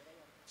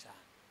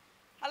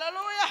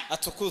 Haleluya.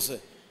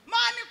 Atukuze.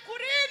 Mani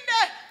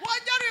kurinde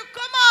wongere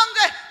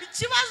ukomange.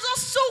 Ikibazo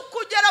si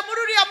ukugera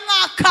muri uriya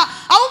mwaka,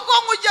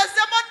 ahubwo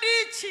ngugezemo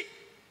ndiki.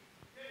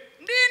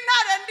 Ndi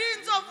intare, ndi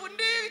inzovu,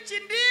 ndiki,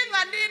 ndi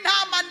inka, ndi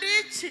intama,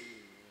 ndiki.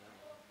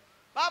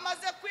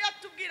 Bamaze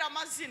kuyatubwira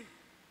amazina.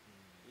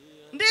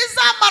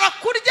 Ndizamara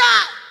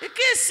kurya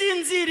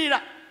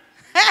ikisinzirira.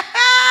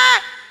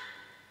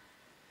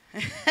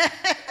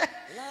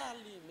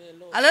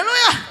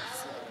 Haleluya.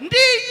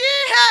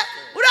 Ndiyihe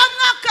uriya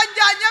mwaka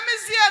njyanyemo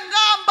izihe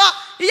ngamba?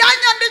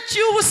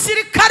 Yanyandikiye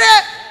ubusirikare,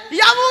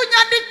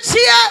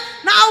 yabunyandikiye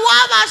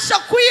ntawabasha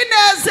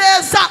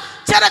kuyinezeza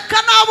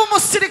kereka naba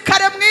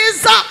umusirikare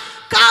mwiza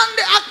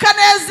kandi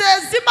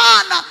akanezeza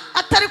Imana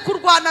atari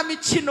kurwana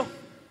mikino.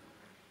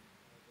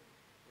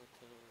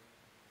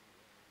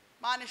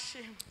 Imana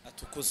ishimwe.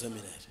 Atukuze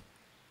mirere.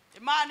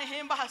 Imana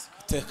ihimbazwe.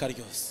 Iteka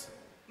ryose.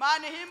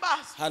 Imana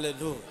ihimbazwe.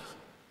 Haleluya.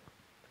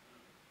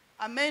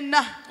 Amen.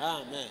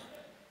 Amen.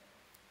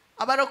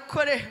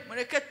 Abarokore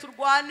mureke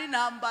turwane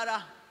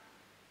intambara.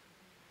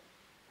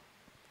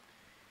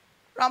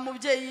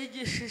 Ramubyeyi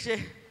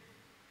yigishije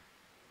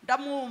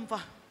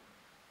ndamwumva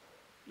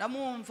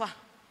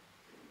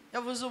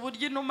yavuze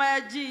uburyo inuma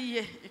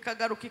yagiye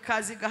ikagaruka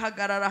ikazi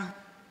gahagarara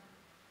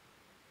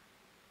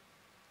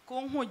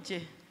ku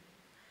nkuge.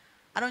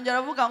 Arongera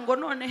avuga ngo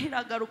none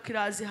iragaruka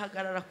irazi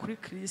hagarara kuri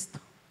Kristo.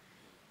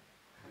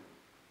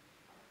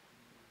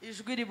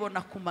 Ijwi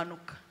ribona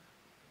kumanuka.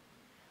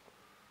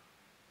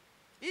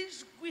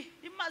 Ijwi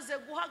rimaze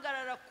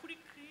guhagarara kuri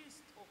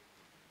Kristo.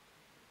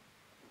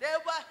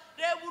 Reba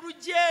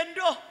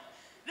urugendo.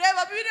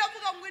 Reba Bibiliya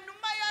avuga ngo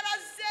inuma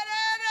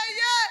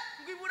yarazerereye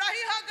ngo iburaho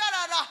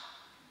ihagarara.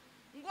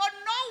 Ngo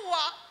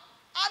Nowa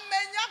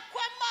amenya ko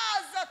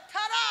amazi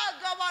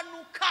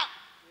ataragabanuka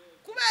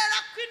kubera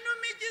ko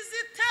inuma igize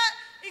ite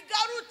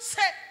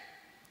igarutse.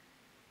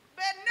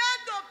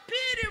 Benedo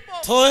Piribo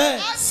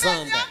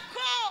amenya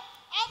ko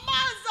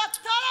amazi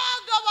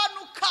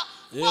ataragabanuka.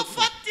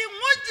 Wafata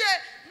inkuge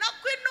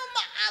nako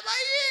inuma aba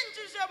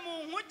yinjije mu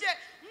nkuge.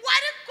 Ngo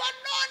ariko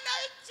none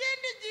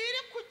ikindi gihe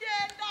iri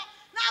kugenda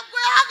ntabwo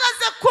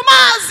yahagaze ku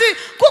mazi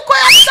kuko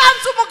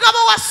yasanze umugabo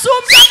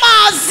wasumbye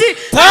amazi.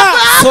 Ntabwo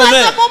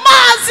yahagaze mu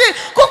mazi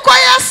kuko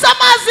Yesu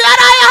amazi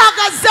yari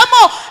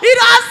ayahagazemo.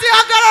 Irazi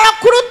ihagarara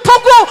ku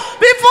rutugu.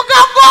 Bivuga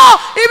ngo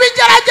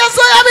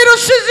ibigeragezo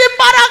yabirushije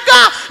imbaraga,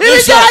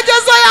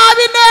 ibigeragezo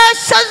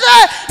yabinesheje,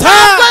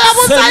 ntabwo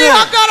yabuze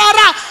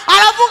ayihagarara.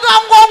 Aravuga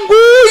ngo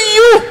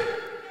nguyu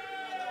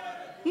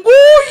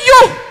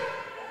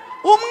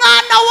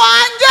umwana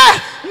wanjye,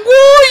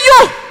 nguyu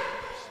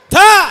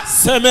ta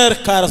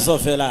semer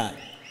karzofela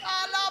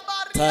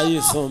ta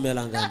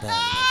yisomelanganda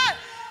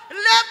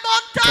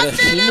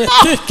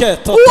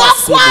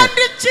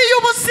uwakwandikiye yaciye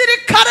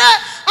ubusirikare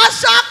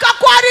ashaka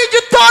ko hari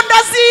igitondo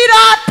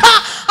azirata,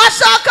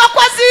 ashaka ko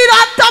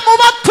azirata mu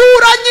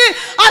baturanyi,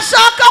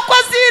 ashaka ko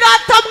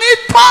azirata mu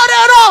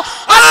itorero,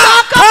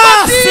 ashaka ko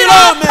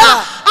azirata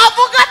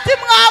avuga ati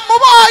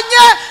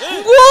mwamubonye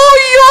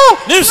nguyu,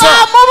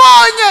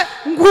 mwamubonye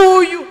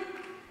nguyu.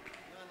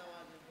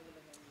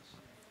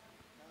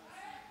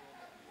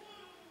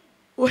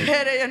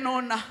 Uhereye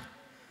nona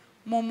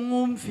mu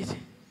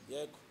mwumvire.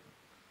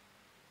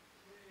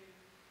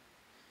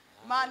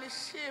 Mana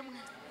ishimwe,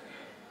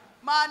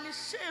 Mana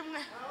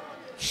ishimwe.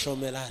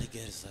 Shomelari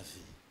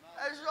gerzavi.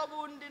 Ejo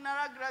bundi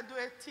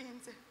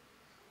naragraduatinze.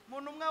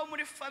 Umuntu umwe wo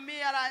muri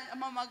famiye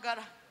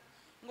arampamagara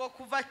ngo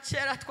kuva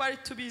kera twari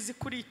tubizi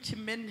kuri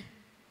ikimene.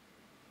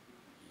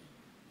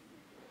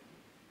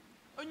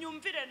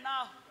 Unyumvire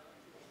naho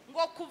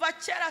ngo kuva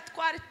kera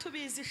twari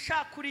tubizi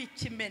sha kuri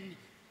ikimene.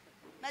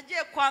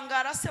 Nagiye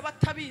kwangara se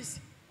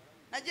batabizi,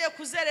 nagiye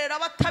kuzerera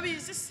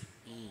batabizi se.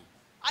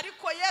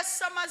 Ariko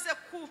Yesu amaze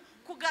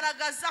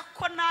kugaragaza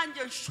ko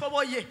nanjye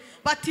nshoboye,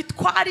 bati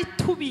twari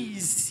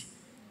tubizi.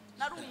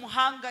 Nari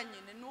umuhanga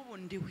nyine n'ubu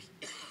ndiwe.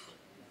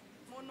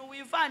 Umuntu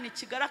wivana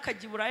ikigara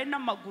akagiburaye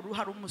n'amaguru,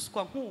 hari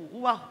umuswa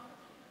nk'uwaho.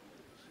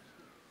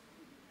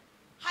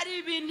 Hari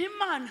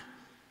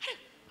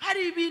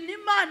ibintu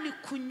Imana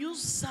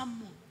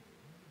ikunyuzamo.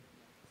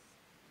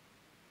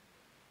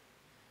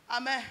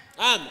 Amen.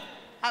 Amen.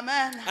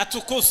 Amen.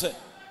 Atukuse.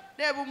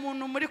 Reba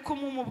umuntu muri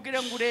kumwe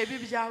umubwire ngo urebe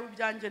ibyawe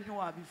byanjye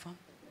ntiwabivamo.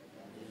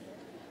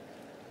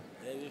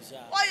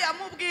 Oya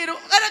mubwira,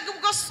 erega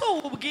ubwo si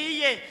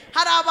ubwiye.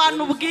 Hari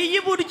abantu ubwiye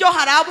iburyo,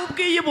 hari abo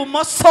ubwiye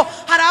ibumoso,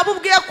 hari abo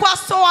ubwiye kwa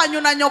so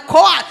wanyu na nyoko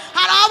wanyu,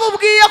 hari abo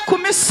ubwiye ku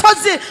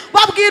misozi,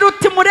 babwira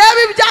uti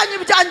murebe ibyanyu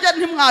byanjye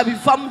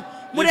ntimwabivamo,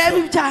 murebe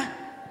ibyanyu.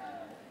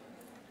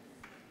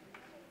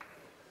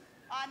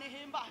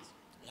 Anihimbaza.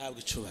 Ntabwo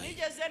icubaye.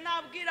 Nigeze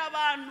nabwira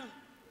abantu,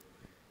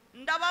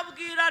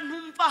 ndababwira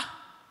ntumva.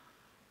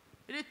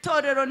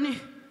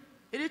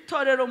 Iri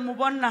torero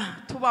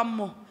mubona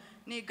tubamo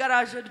ni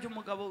igaraje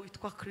ry'umugabo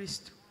witwa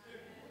Kristo.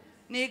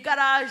 Ni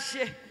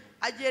igaraje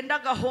agenda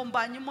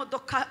agahombanya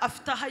imodoka,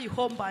 afite aho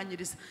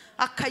ayihombanyiriza,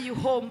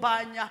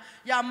 akayihombanya,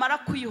 yamara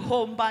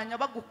kuyihombanya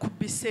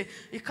bagukubise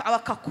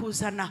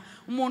bakakuzana.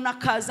 Umuntu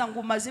akaza ngo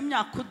umaze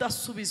imyaka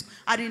udasubizwa,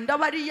 arinda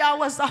bari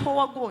yawe aza aho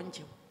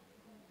wagongewe.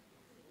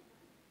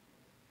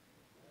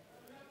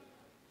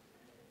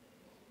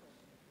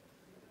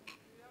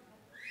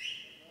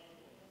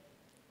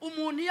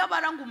 Umuntu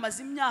yabaranga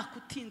umaze imyaka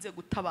utinze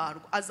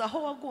gutabarwa, aza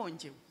aho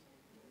wagongewe,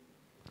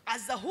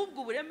 aza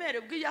ahubwo uburemere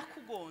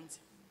bw'iyakugonze.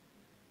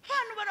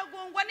 Hano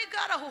baragongwa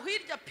n'igare aho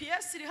hirya,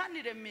 PS iri hano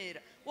i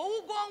Remera, wowe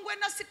ugongwe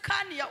na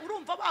sikaniya,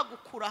 urumva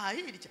bagukura aha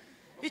hirya.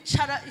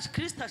 Icara,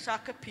 Kristo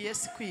ashake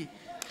PS kwi,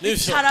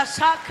 icara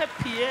ashake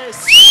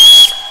PS.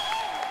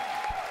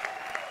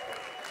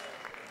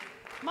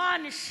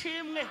 Mana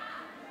ishimwe.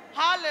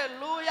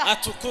 Haleluya.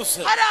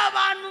 Atukuse. Hari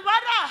abantu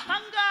bari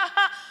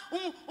ahangaha,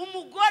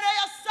 umugore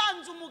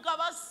yasanze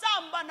umugabo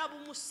asambana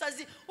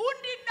bumusazi,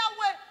 undi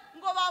nawe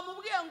ngo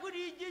bamubwiye ngo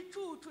uri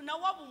igicucu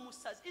nawe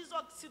abumusazi.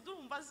 Izo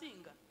sidumva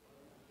zinga.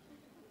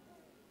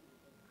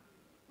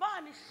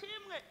 Mana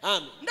ishimwe.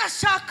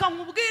 Ndashaka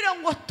nkubwire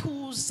ngo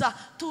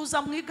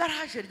tuza mu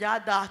igaraje rya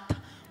data.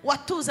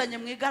 Watuzanye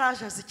mu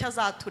igaraje azi icyo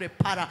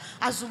azaturepara,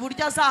 azi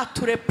uburyo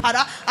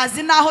azaturepara,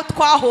 azi naho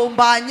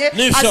twahombanye,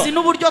 azi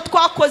n'uburyo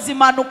twakoze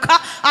impanuka,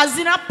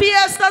 azi na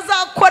PS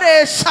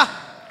azakoresha.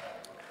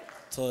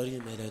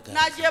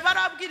 Nagiye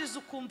barabwiriza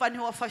ukumva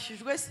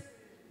ntiwafashijwe se,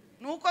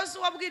 nuko se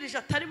wabwirije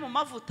atari mu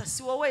mavuta,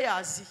 si wowe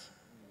yaziye.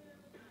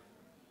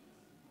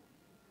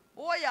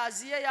 Uwo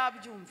yaziye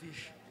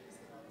yabyumvisha.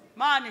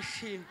 Mana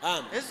ishimwe.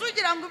 Ese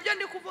ugira ngo ibyo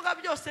ndi kuvuga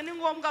byose ni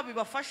ngombwa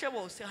bibafashe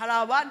bose? Hari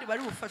abandi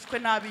bari bufashwe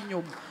nabi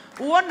inyuma.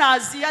 Uwo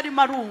naziye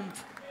arimo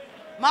arumva.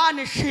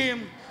 Mana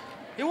ishimwe.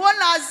 Uwo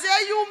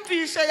naziye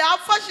yumvishe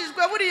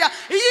yafashijwe. Buriya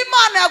iyo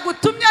Imana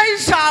yagutumyeho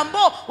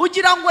ijambo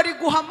ugira ngo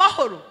riguha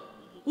amahoro,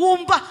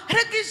 wumva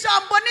rega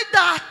ijambo ni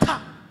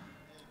data.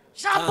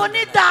 Ijambo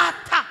ni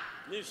data.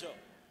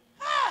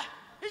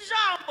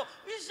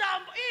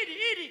 Ijambo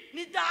iri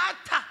ni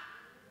data.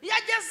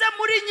 Yageze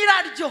muri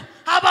nyiraryo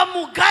aba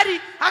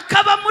mugari,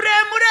 akaba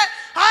muremure.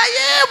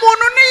 Aye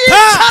muntu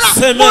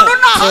niyicara, muntu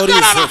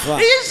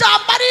nahagarara. Iyo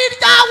ijambo ari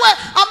iryawe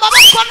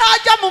amaboko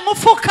ntajya mu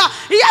mufuka,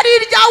 iyo ari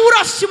iryawe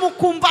urashima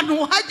ukumva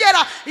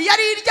ntuhagera, iyo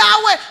ari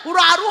iryawe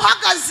urara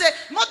uhagaze,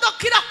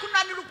 imodoka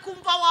irakunanira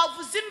ukumva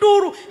wavuza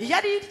induru, iyo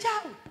ari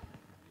iryawe.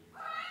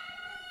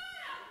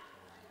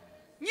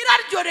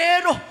 Nyiraryo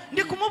rero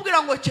ndi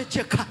kumubwira ngo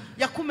ceceka,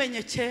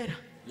 yakumenye kera.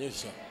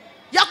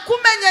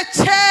 Yakumenye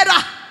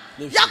kera.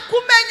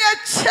 Yakumenye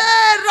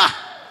kera.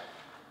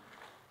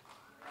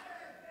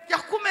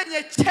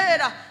 Yakumenye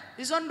kera.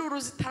 Izo nduru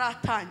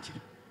zitaratangira.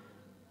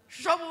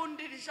 Jo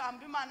bundi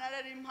ijambo Imana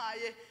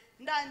yarimpaye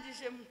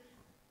ndangije,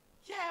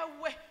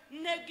 yewe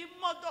ntega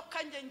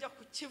imodoka njya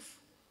ku Kivu.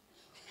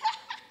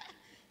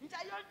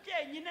 Njyayo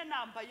jyenyine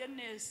nambaye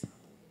neza.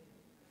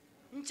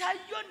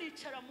 Njyayo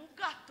nicara mu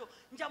bwato,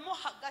 njyamo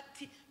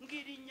hagati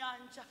mbwira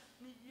inyanja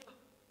niyo.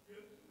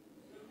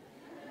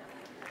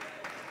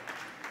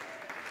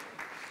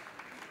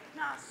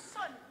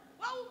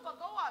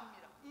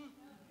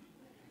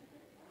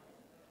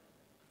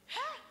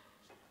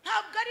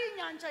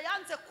 inyanja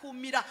yanze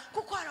kumira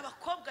kuko hari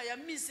abakobwa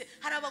yamize,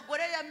 hari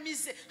abagore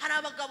yamize, hari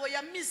abagabo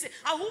yamize.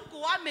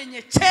 Ahubwo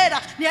wamenye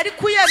kera ntiyari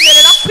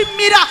kuyemerera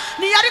kwimira,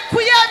 ntiyari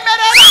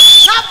kuyemerera,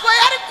 ntabwo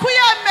yari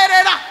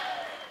kuyemerera.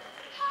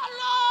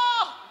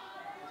 Halo,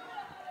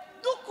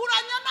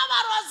 dukuranya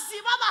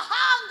n'abarozi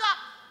b'abahanga.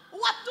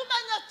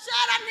 Uwatumenye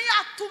kera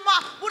ntiyatuma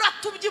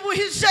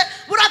buratubyibuhije,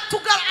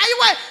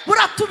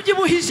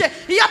 buratubyibuhije.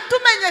 Iyo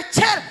tumenye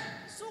kera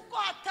suko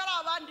hatari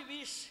abandi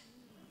bishe.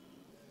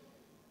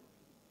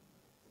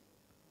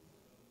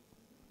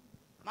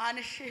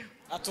 Manishi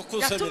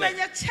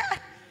yatumenye kera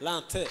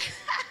lante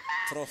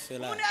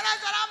trofela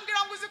muneraza arambwira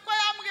ngo uziko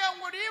yambwiye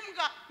ngo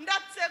rimbwa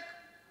ndatseka.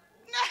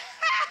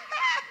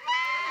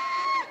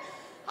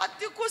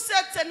 Ati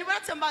kusetse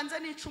nibaratse mbanze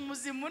nica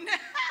umuzimu ne.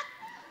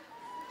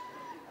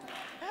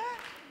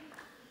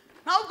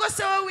 Ntabwo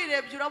se wowe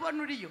wirebye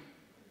urabona uriyo.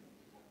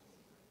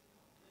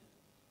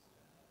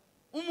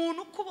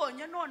 Umuntu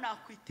ukubonye none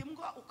akwita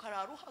imbwa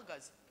ukarara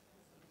uhagaze.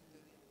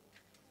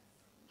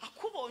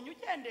 Akubonye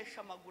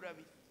ugendesha amaguru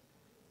abiri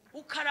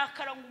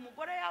ukarakara ngo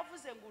umugore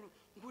yavuze ngo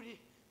nguri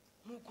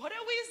umugore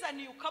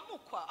wizaniye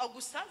ukamukwa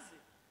agusaze.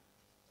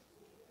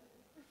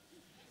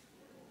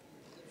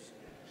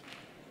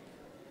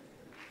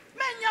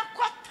 Menya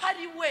ko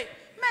atari we,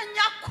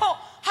 menya ko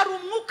hari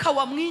umwuka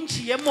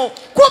wamwinjiyemo.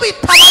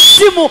 Kubita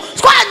abazimu,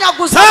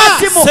 twanyaguza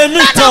abazimu,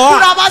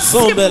 nanagura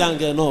abazimu.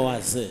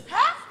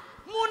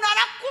 Umuntu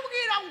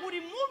arakubwira ngo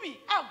uri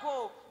mubi,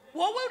 ago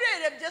wowe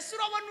urerebye se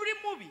urabona uri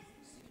mubi.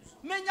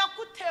 Menya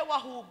ko utewe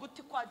ahubwo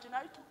uti kwa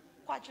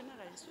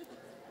generalize.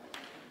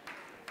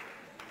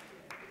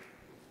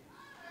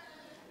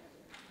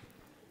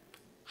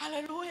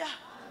 Haleluya,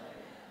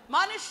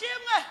 Mana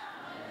ishimwe.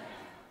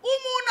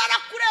 Umuntu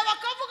arakureba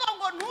akavuga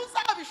ngo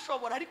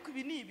ntuzabishobora, ariko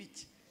ibi ni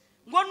ibiki?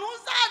 Ngo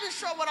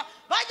ntuzabishobora.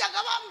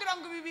 Bajyaga bambwira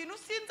ngo ibi bintu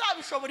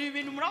sinzabishobora, ibi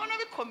bintu murabona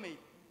bikomeye.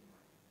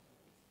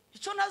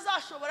 Icyo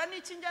ntazashobora ni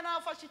iki? Njye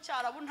nafashe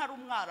icyarabu ntari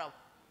umwarabu.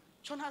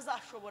 Icyo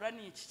ntazashobora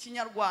ni iki?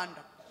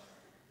 Kinyarwanda.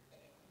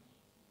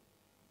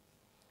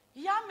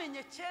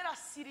 Yamenye kera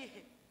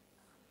sirihe,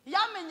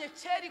 yamenye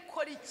kera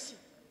ikora iki,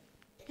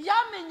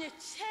 yamenye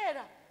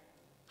kera.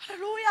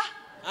 Haleluya,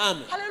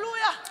 amen,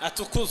 haleluya,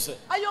 atukuze.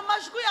 Ayo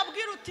majwi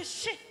yabwira uti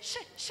shi.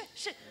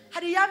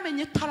 Hari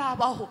yamenye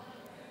utarabaho,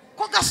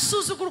 ko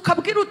gasuzugura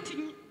ukabwira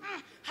uti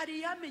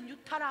hari yamenye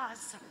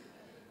utaraza.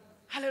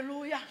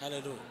 Haleluya,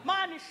 haleluya,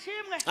 Mana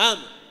ishimwe,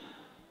 amen.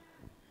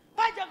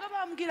 Bajyaga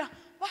bambwira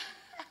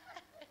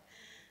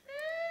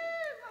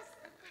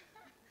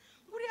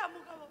uriya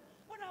mugabo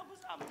ntabwo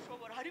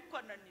uzamushobora, ariko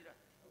ananira.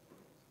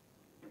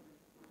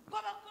 Ko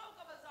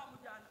abakobwa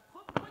bazamujyana ko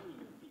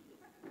nyine ufite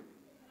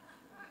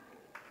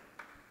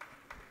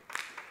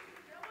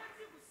yewe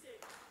nzi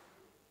guseka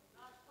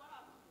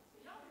natwara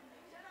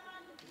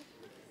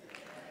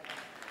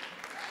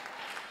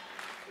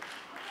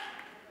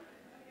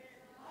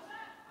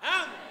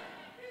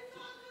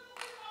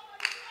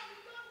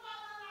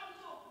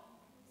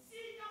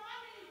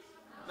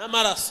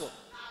n'amaraso.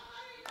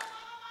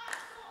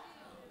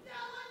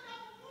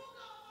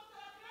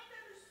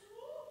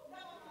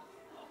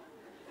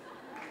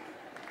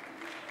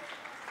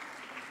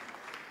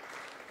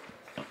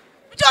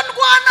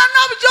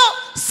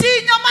 si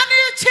inyama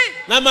n'iki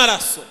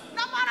n'amaraso.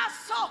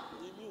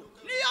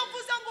 Niyo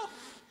mvuze ngo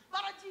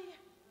baragiye.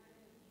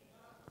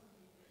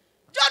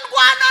 Byo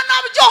ndwana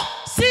nabyo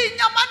si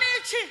inyama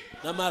n'iki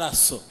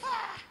n'amaraso.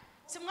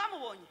 Si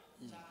mwamubonye?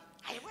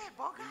 Ayiwe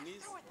boga.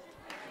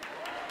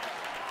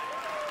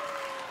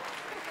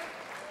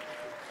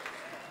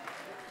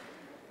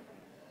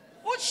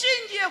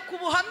 Ushingiye ku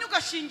buhamya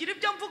ugashingira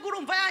ibyo mvuga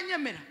urumva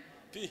yanyemera.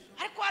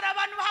 Ariko hari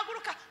abantu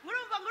bahaguruka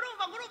ngurumva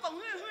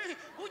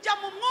ujya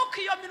mu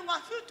mwuka iyo minwa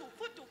futu.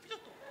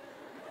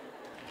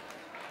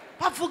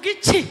 Bavuga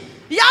iki?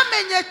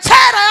 Yamenye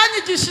kera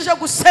yanyigishije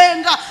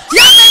gusenga,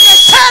 yamenye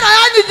kera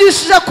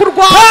yanyigishije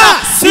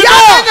kurwana,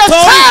 yamenye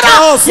kera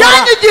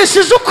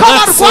yanyigishije uko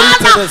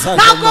barwana.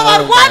 Ntabwo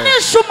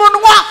barwanisha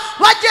umunwa,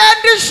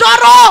 bagenda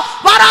ijoro,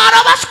 barara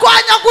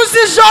bashwanyaguza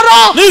ijoro,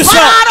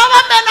 barara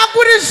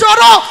bamenagura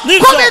ijoro.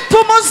 Kubita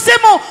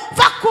umuzimu,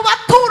 va ku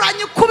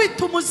baturanyi,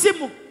 kubita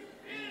umuzimu.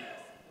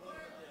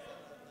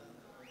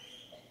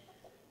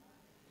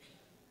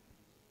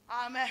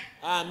 Amen,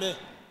 amen.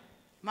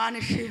 Mana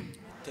ishimwe.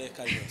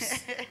 Teka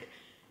yose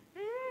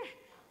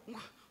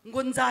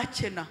ngo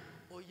nzakena.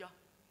 Oya,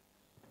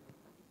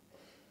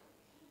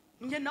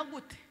 nkena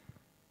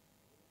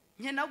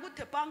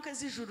gute banke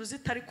z'ijuru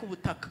zitari ku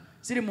butaka,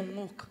 ziri mu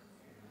mwuka?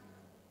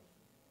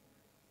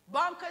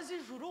 Banke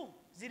z'ijuru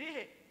ziri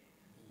he?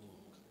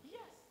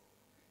 Yes,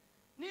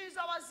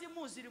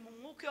 n'iz'abazimu ziri mu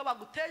mwuka. Iyo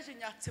baguteje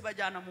inyatsi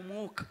bajyana mu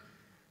mwuka.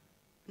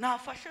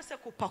 Nafashe se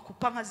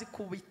kupakupa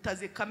nkazikubita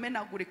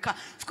zikamenagurika,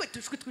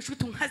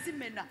 shwitu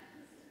nkazimena.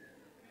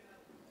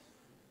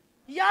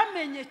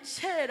 Yamenye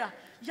kera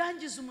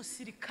yangize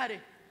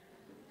umusirikare.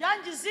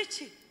 Yangize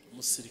iki?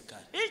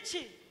 Umusirikare.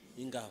 Iki?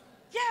 Ingabo.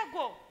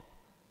 Yego.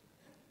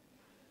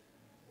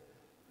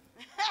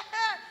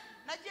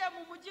 Nagiye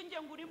mu mujyi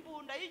nge ngura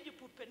imbunda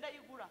y'igipupe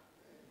ndayigura.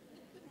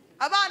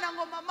 abana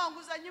ngo mama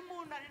nguzanye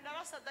imuna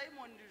ndarasa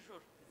diamond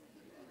ijoro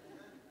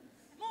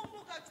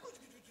mumbuga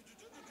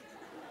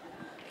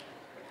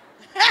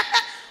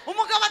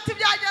umugabo ati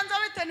byagenze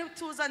bite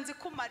ntituza nzi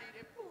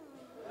kumarire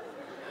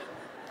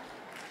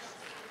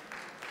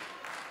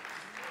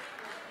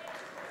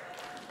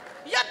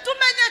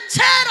yatumenye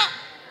kera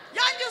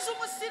yangize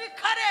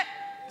umusirikare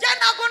je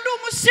ntago ndi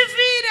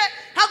umusivire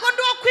ntago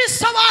ndi wo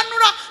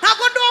kwisobanura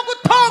ntago ndi wo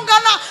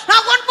gutongana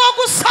ntago ndi wo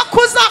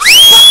gusakuza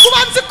kuba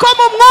nzi ko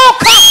mu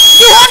mwuka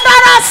niho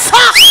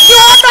ndarasa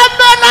niho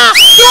ndamena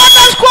niho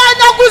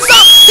ndashwanyaguza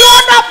niho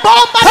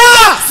ndabomba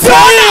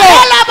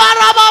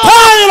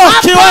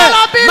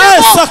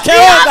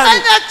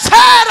yamenye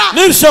kera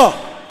nibyo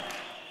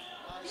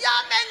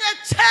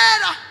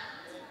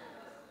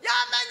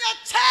yamenye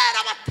kera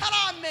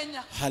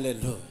bataramenya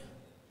haleluya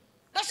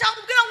ndashaka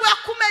kubwira ngo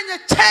yakumenye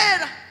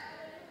kera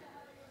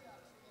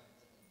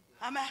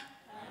amen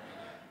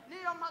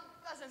niyo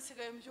mpagaze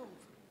nsigaye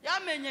mbyumva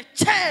yamenye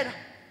kera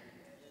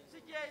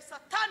zigiye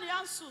satani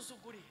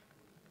yansuzugura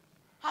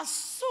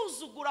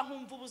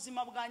nkumva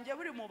ubuzima bwanjye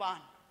buri mu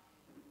bantu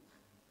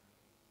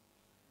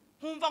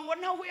nkumva ngo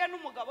ntahuye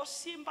n'umugabo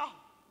simbaho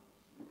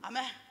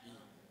amen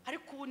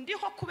ariko ubu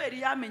ndiho kubera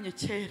yamenye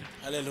kera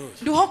haleluya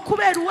ndiho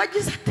kubera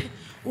uwagize ati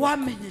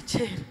wamenye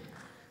kera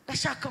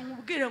ndashaka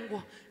nkubwire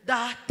ngo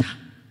data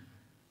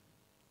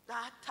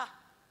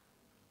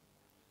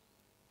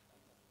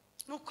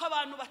nuko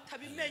abantu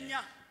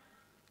batabimenya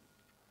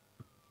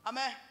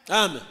amen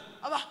amen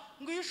aba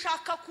ngo iyo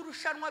ushaka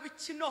kurushanwa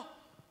bikino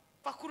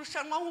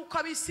bakurushanwa nkuko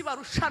abisi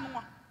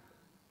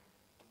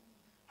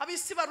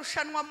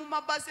barushanwa mu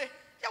mabaze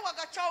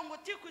yawagacaho ngo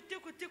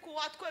tiku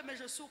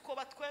watwemeje suko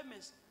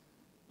batwemeza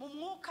mu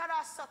mwuka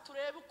arasa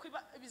turebe uko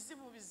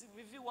ibizibu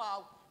bivi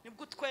wawe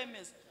nibwo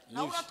twemeza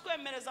nawe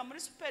uratwemereza muri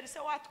super se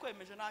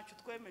watwemeje ntacyo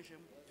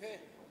twemejemo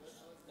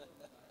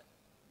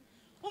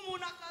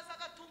umuntu akaza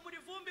agatumura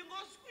ivumbi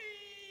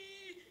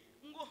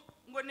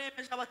ngo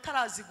nemeje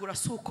abatarazigura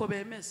suko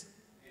bemeza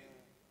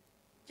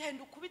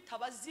genda ukubita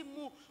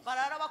abazimu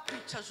barara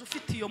bakwicaje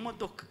ufite iyo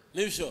modoka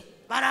nibyo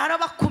barara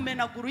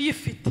bakumenagura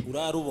uyifite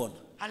urarubona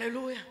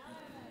haleluya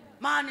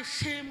Mana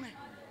ishimwe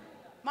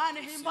Mana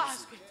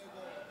himbazwe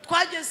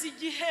twageze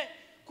igihe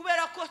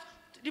kubera ko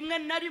rimwe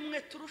na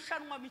rimwe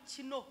turushanwa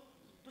mikino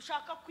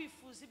dushaka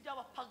kwifuza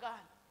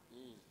iby'abapagani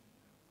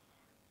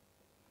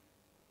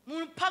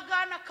mu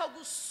pagana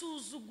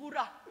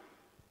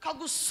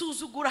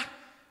kagusuzugura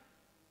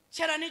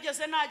kera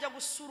nigeze najya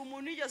gusura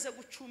umuntu nigeze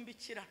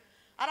gucumbikira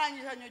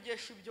arangije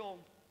anyogesha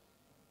ibyombo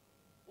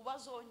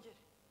ubazongere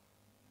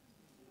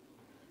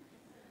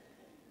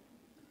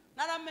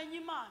naramenye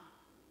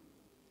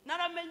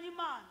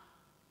Imana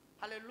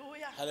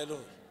haleluya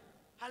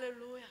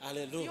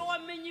iyo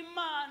wamenye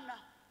Imana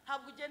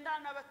ntabwo ugendana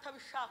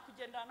n'abatabishaka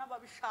ugendana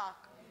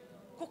n'ababishaka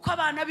kuko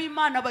abana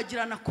b'Imana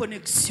bagirana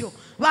connection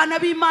abana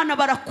b'Imana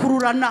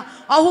barakururana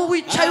aho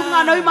wicaye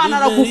umwana w'Imana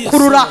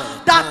aragukurura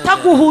data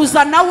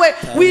guhuza nawe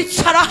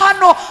wicara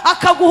hano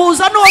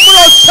akaguhuza n'uwo muri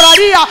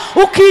Australia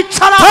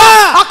ukicara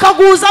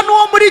akaguhuza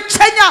n'uwo muri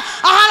Kenya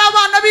ahari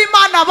abana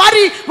b'Imana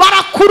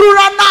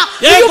barakururana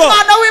iyo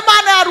umwana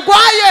w'Imana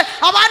yarwaye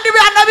abandi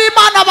bana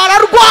b'Imana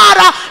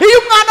bararwara iyo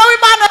umwana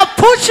w'Imana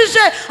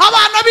yapfushije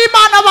abana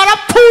b'Imana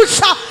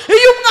barapfusha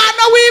iyo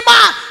umwana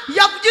w'Imana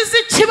yagize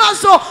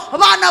ikibazo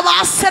abana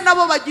base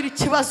nabo bagira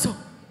ikibazo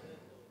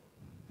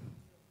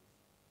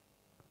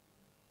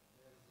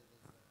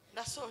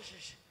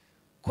ndasojeje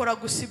kora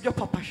gusa ibyo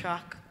papa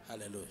ashaka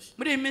haleluya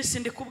muri iyi minsi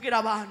ndi kubwira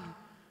abantu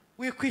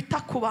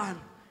wikwita ku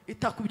bantu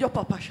ita ku byo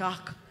papa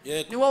ashaka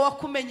ni wowe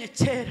wakumenye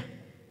kera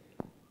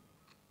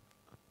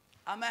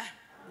amen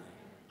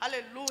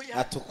haleluya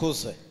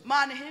atukuzwe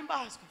Mana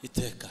himbazwe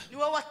iteka ni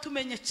wowe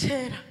watumenye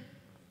kera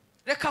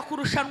reka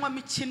kurushanwa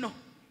mikino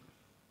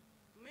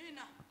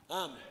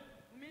amen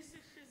misi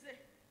shize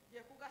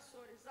ye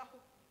kugasorezaho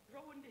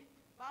robundi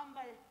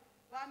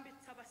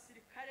bambitse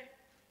abasirikare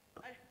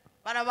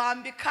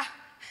barabambika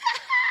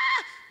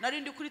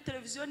narindi kuri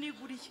televiziyo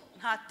niguriye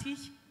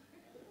ntatiye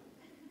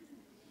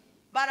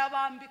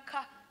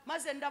barabambika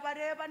maze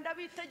ndabareba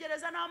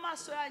ndabitegereza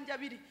n'amaso yanjye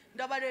abiri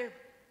ndabareba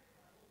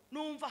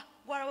numva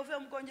ngo baravuye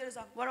mu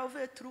Bwongereza ngo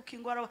baravuye Turuki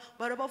ngo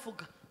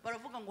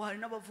baravuga ngo hari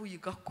n'abavuye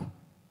igako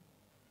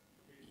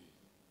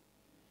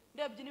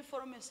ndebye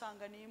uniforme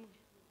nsanga ni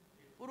imwe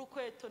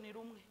urukweto ni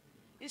rumwe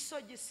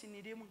isogisi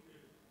ni rimwe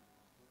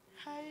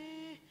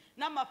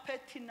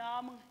n'amapeti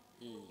namwe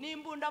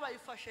n'imbunda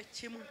bayifashe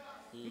kimwe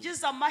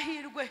ngize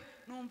amahirwe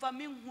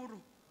numvamo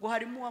inkuru ngo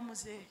harimo uwa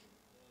muzehe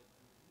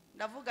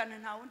ndavugana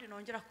nta wundi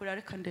nongera kurira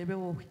reka ndebe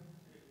wowe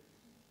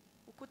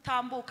uko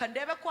utambuka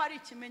ndebe ko hari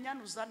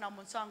ikimenyano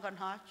uzanamo nsanga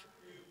ntacyo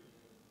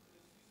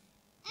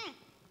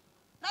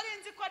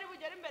narinzi ko ari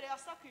bugere imbere ya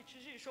sakwica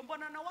ijisho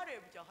mbona nawe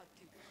arebye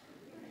ahati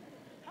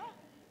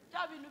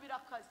bya bintu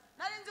birakaze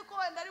narinzi ko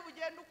wenda ari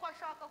bugende uko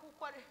ashaka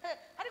kuko ari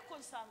ariko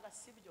nsanga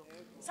sibyo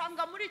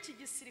nsanga muri iki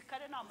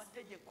gisirikare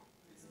n'amategeko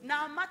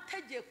na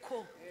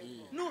amategeko.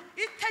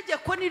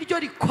 Itegeko niryo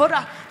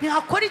rikora,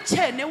 ntihakora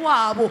icyene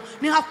wabo,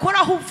 ntihakora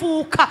aho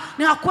uvuka,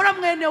 ntihakora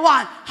mwene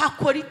wanyu,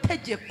 hakora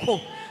itegeko.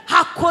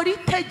 Hakora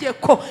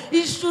itegeko.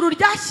 Ijuru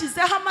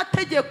ryashyizeho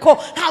amategeko,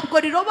 ntabwo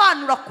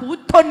rirobanura ku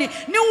butoni.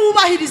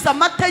 Niwubahiriza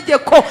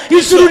amategeko,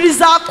 ijuru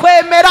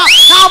rizakwemera,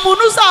 nta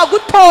muntu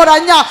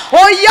uzagutoranya.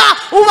 Oya,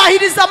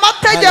 ubahiriza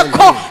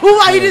amategeko,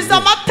 ubahiriza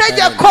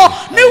amategeko.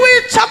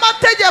 Niwica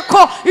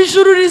amategeko,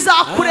 ijuru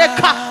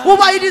rizakureka.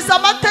 Ubahiriza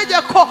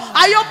amategeko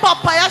ayo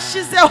papa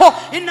yashizeho.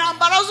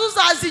 Intambara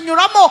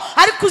uzazinyuramo,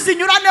 ariko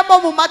uzinyuranemo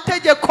mu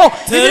mategeko.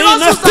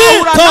 Ibibazo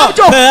uzahura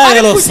nabyo,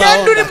 ariko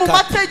ugenda uri mu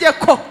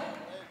mategeko.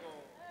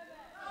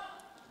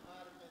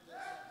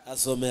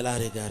 Amen.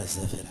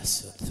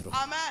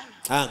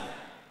 Amen.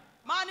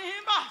 Mani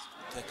himba.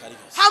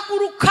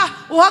 Haguruka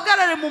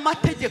uhagarare mu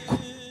mategeko.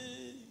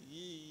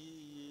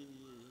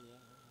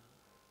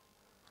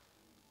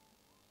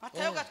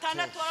 Matayo 6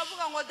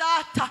 baravuga ngo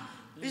data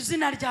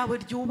izina ryawe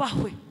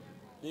ryubahwe.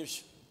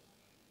 Nibyo.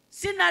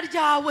 Izina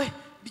ryawe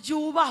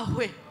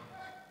ryubahwe.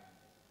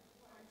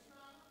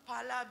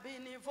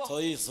 Palabinivo.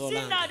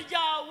 Izina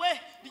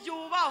ryawe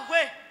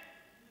ryubahwe.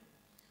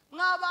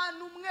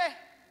 Mwabantu mwe.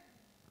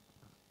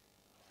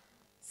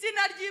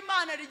 Izina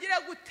ry'Imana rigire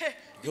gute?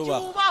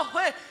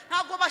 Ryubahwe.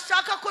 Ntabwo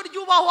bashaka ko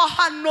ryubahwa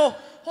hano.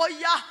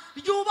 Hoya,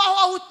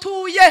 ryubahwa aho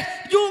utuye,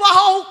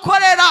 ryubahwa aho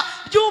ukorera,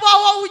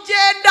 ryubahwa aho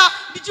ugenda,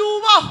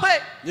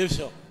 ryubahwe.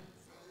 Nibyo.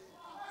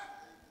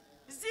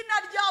 Izina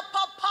rya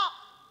papa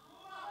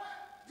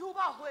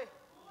ryubahwe.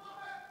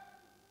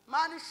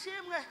 Mana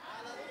ishimwe.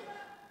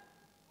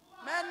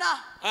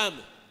 Mena.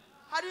 Amen.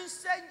 Hari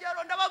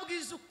insengero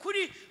ndababwiza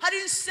ukuri,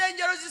 hari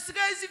insengero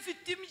zisigaye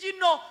zifite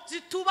imbyino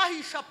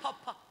zitubahisha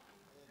papa.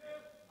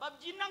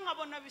 Babyina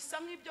nkabona bisa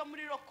nk'ibyo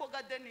muri Roko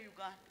Garden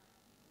Uganda,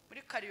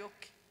 muri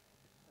karaoke.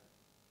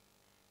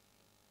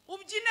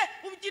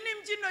 Ubyine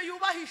imbyino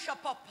yubahisha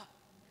papa.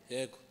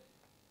 Yego.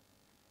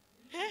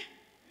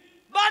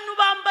 Bantu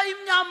bambaye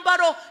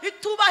imyambaro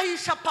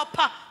itubahisha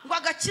papa, ngo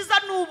agakiza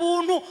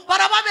n'ubuntu,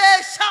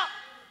 barababesha.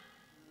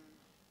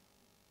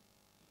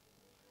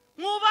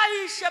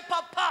 Mwubahishe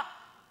papa.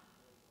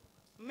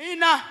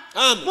 Mina.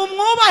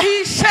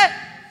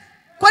 Mumwubahishe.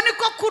 Ko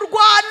niko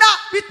kurwana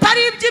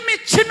bitari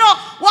iby'imikino.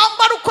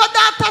 Wambara uko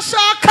data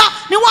ashaka,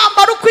 ni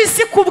wambara uko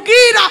isi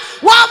kubwira.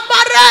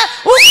 Wambare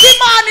uko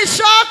Imana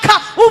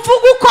ishaka,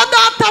 uvuga uko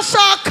data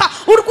ashaka,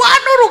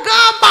 urwana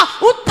urugamba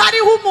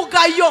utariho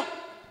umugayo.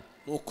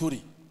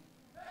 Ukuri.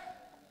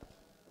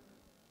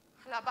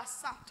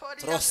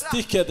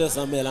 Trostike des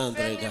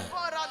amelandrega.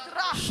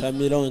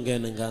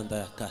 Shamilongen nganda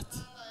ya kati.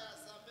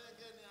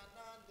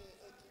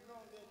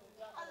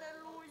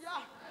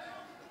 Hallelujah.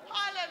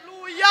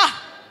 Hallelujah.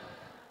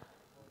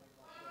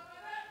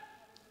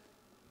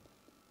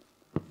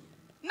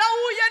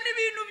 Nahuye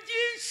n'ibintu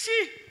byinshi,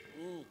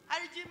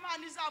 hari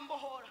Imana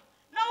izambohora.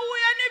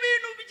 Nahuye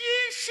n'ibintu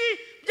byinshi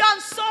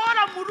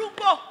byansohora mu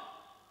rugo.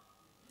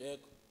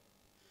 Yego.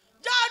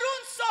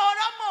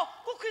 Byarunsohoramo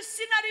kuko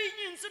isi nari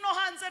inyinzi no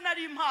hanze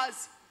nari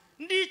impazi.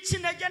 Ndi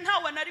ikinege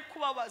ntawe nari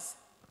kubabaza.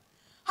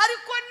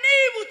 Ariko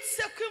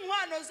nibutse ko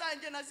inkwano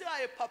zanjye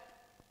nazihaye papa.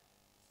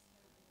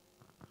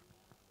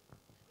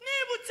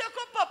 Nibutse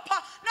ko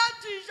papa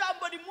natuye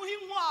ijambo rimuha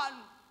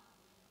inkwano.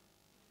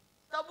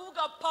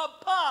 Ndavuga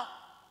papa,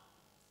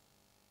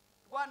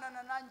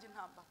 rwanana nanjye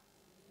intambara.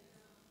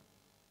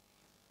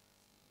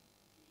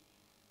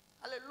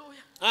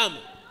 Hallelujah.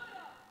 Amen.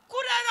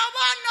 Kurera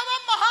abana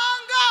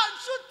b'amahanga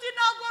nshuti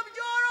ntabwo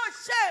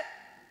byoroshye,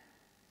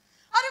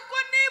 ariko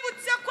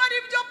nibutse ko ari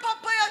byo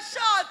papa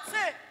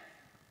yashatse.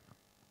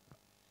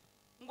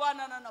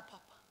 Ngwanana na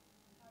papa.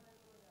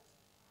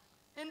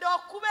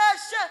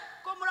 Ndakubeshe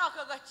ko muri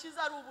aka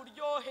gakiza ari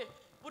uburyohe.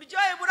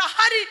 Buryohe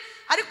burahari,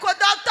 ariko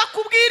data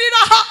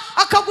kubwirira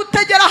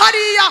akagutegera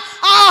hariya.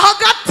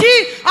 Hagati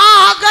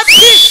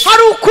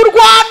hari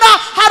ukurwana,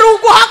 hari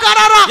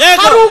uguhagarara,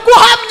 hari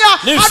uguhamya,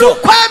 hari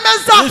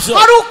ukwemeza,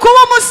 hari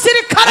ukuba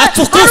umusirikare,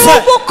 hari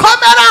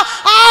ugukomera.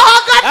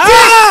 Hagati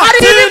hari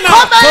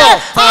ibikomeye,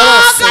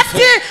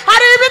 hagati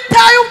hari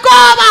ibiteye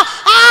ubwoba,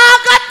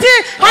 hagati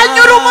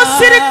hanyura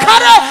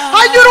umusirikare,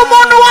 hanyura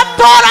umuntu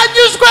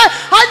watoranyijwe,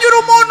 hanyura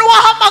umuntu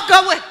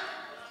wahamagawe.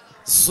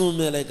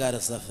 Sumele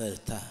garza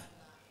felta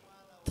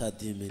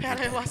tadimi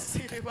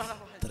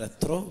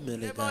tratro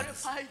mele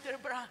garza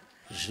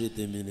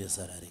jedemine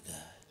zarariga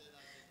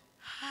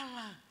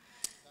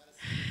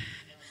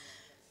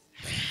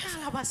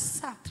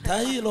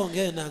tailo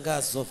ngena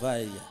ngazo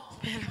vaya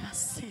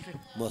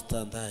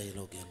motanda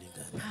ilo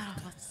geninga.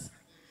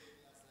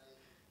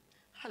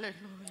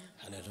 Hallelujah.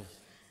 Hallelujah.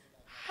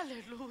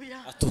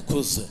 Hallelujah.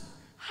 Atukuze.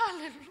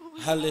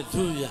 Hallelujah.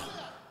 Hallelujah.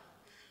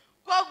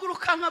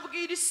 Kwaguruka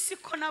nkabwira isi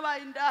ko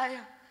nabaye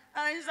indaya,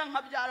 narangiza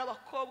nkabyara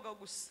abakobwa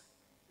gusa,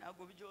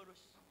 ntabwo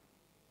byoroshye.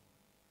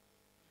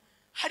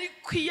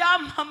 Ariko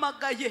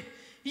yampamagaye,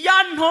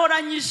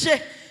 yantoranyije,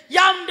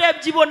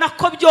 yandebye ibona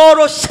ko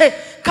byoroshye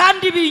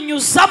kandi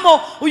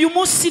binyuzamo. Uyu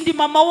munsi ndi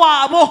mama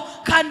wabo,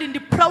 kandi ndi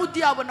proud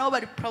yabo nabo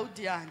bari proud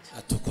yanjye.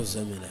 atukuze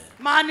milele.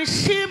 Mana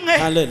ishimwe.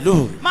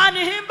 Haleluya.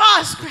 Mana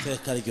ihimbazwe.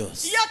 Iteka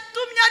ryose.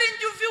 Yatumye ari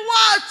njye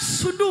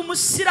iwacu ndi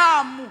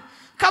umusiramu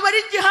kaba ari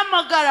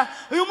igihamagara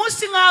uyu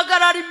munsi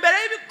nkahagarara imbere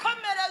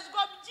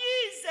y'ibikomerezwa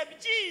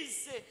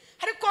byize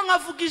ariko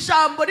nkavuga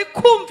ijambo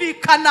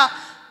rikumvikana.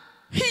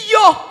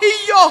 iyo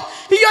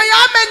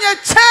yamenye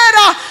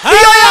kera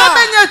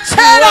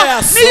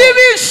niyo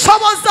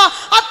ibishoboza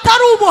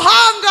atari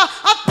ubuhanga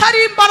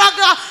atari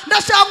imbaraga.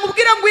 ndashaka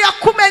nkubwire ngo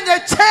yakumenye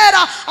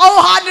kera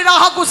aho hanira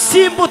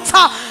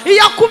hagusimbutsa.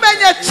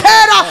 yakumenye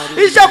kera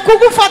ije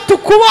kugufata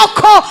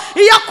ukuboko.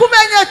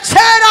 yakumenye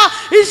kera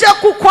ije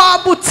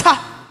kukwambutsa.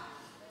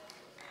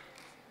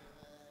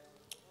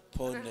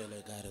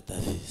 Ponele gare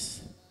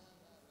Davis.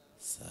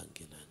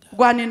 Sanginanga.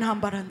 Rwana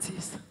intambara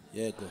nziza.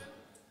 Yego.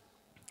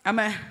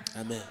 Amen.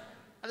 Amen.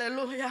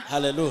 Haleluya.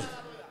 Haleluya.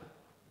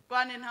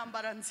 Rwana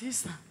intambara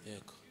nziza.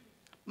 Yego.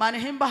 Mana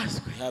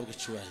ihimbazwe. Habwe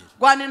icyubahiro.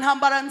 Rwana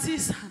intambara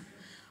nziza.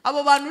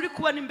 Abo bantu uri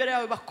kubona imbere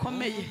yawe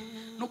bakomeye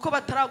nuko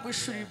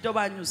bataragwishurira ibyo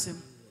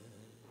banyuzemo.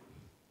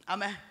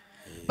 Amen.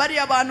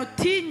 Bariya abantu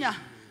tinya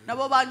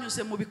nabo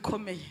banyuze mu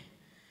bikomeye.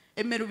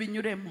 Emera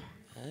ubinyuremo.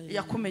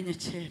 Yakumenye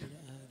kera.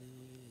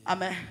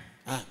 Amen.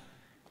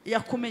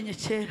 Yakumenye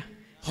kera.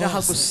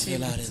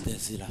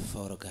 Yahagusimbutsa.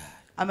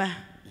 Amen.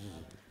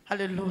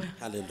 Haleluya.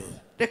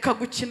 Haleluya. Reka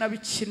gukina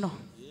bikino.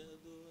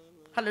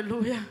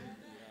 Haleluya.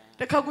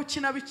 Reka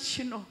gukina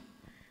bikino.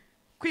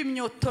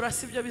 Kwimyotora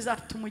sibyo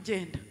bizatuma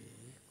ugenda.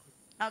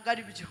 Ntago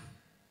ari byo.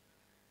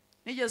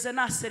 Nigeze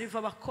naseriva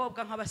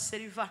abakobwa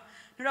nk'abaseriva.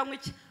 Ntiramwe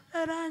iki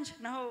aranje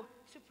naho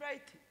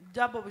Sprite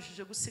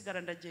byabobujije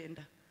gusigara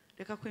ndagenda.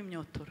 Reka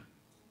kwimyotora.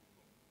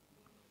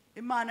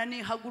 Imana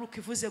nihaguruka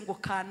ivuze ngo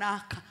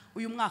kanaka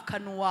uyu mwaka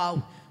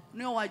nuwawe.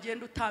 Niyo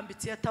wagenda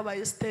utambitse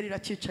yatabaye Esther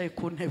iracicaye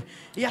ku ntebe.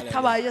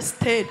 Yatabaye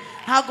Esther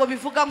ntago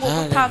bivuga ngo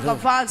gutanga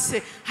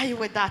avance.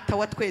 Ayiwe data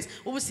wa twese.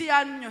 Ubu si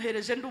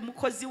yanyohereje ndi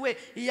umukozi we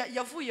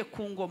yavuye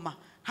ku ngoma.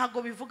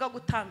 Ntago bivuga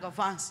gutanga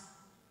avance.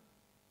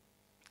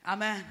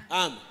 Amen.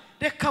 Amen.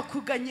 Reka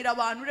kuganyira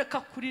abantu,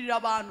 reka kurira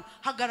abantu.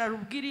 Hagarara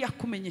ubwiri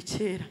yakumenye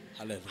kera.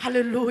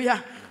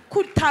 Haleluya.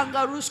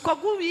 Kutanga ruswa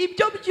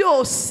ibyo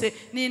byose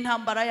ni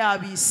intambara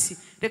y'abisi.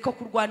 Reka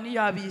kurwana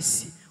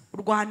y'abisi.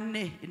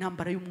 Urwane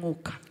intambara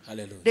y'umwuka.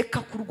 Reka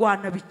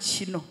kurwana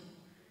bikino.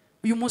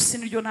 Uyu munsi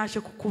niryo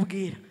naje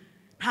kukubwira.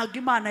 Ntago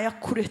Imana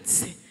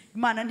yakuretse.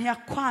 Imana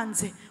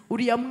ntiyakwanze.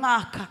 Uriya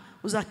mwaka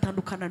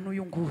uzatandukana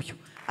n'uyu nguyu.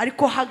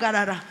 Ariko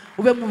hagarara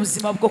ube mu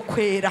buzima bwo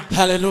kwera.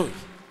 Haleluya.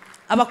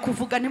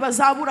 Abakuvuga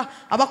ntibazabura,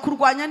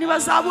 abakurwanya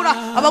ntibazabura,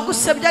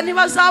 abagusebya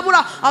ntibazabura,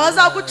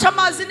 abazaguca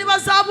amazi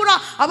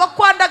ntibazabura,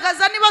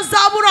 abakwandagaza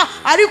ntibazabura.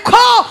 Ariko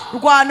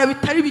rwana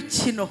bitari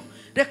bikino.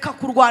 Reka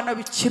kurwana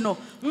bikino.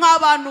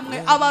 Mw'abantu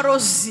mwe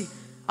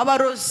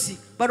abarozi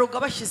baroga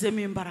bashyizemo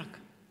imbaraga.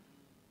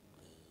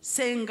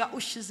 Senga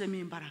ushizemo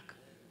imbaraga.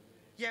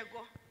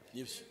 Yego.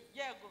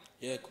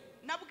 Yego.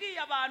 Nabwiye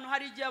abantu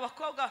hari igihe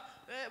abakobwa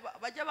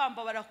bajya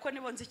bamba barako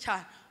nibonze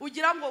cyane.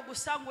 Ugira ngo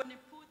gusa ngo ni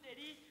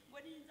puderi ngo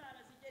ni inzara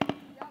zigera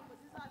yango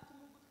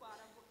zizatuma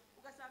gutwara ngo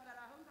ugasanga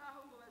aho ngaho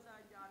ngo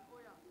bazanjyana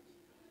oya.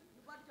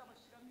 Barya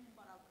bashiramo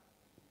imbaraga.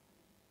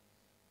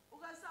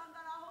 Ugasanga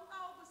aho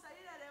ngaho gusa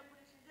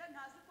yireremburishije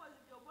ntazi koza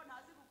ibyombo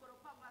ntazi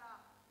gukoropa mara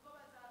ngo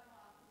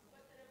bazanwa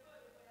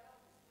baterefone ngo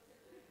yaravuze.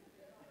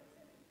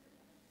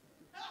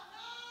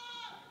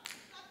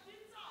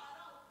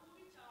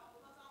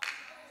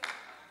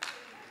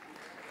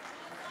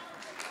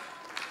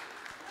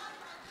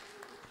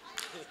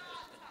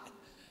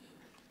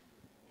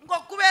 Ngo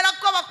kubera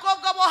ko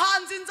abakobwa bo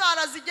hanze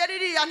inzara zigera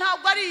iriya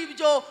ntabwo ari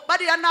ibyo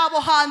bariya nabo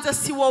hanze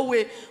si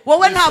wowe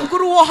ntabwo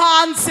uri uwo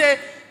hanze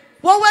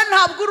wowe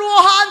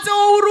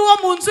uri uwo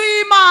mu nzu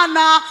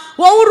y'Imana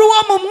wowe uri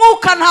uwo mu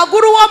mwuka ntabwo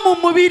uri uwo mu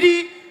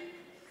mubiri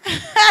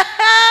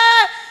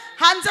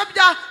hanze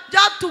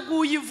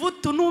byatuguye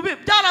ivutu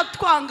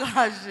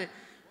byaratwangaje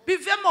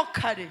bivemo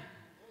kare.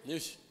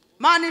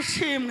 Mana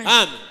ishimwe.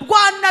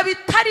 Rwana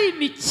bitari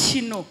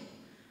imikino.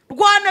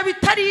 Rwana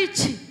bitari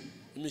iki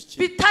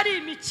bitari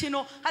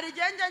imikino. Hari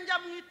igihe njya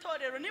mu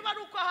itorero niba ari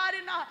uko hari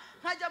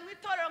nkajya mu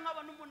itorero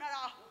nkabona umuntu ari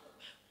aho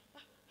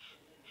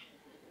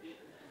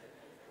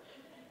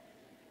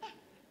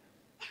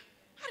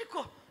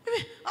ariko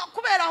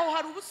kubera aho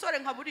hari ubusore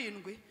nka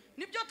burindwi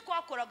nibyo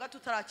twakoraga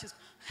tutarakizwa.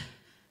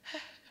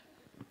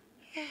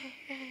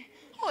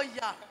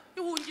 Oya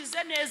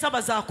ihungize neza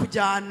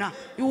bazakujyana.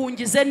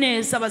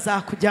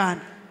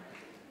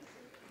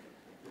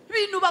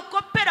 Bintu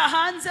bakopera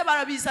hanze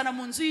barabizana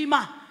mu nzu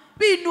y'Imana.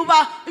 Bintu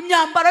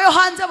imyambaro yo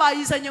hanze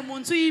bayizanye mu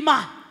nzu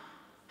y'Imana.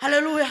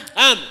 Haleluya.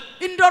 Amen.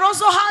 Indoro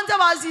zo hanze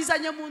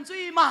bazizanye mu nzu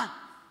y'Imana.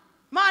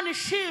 Mana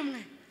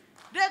ishimwe.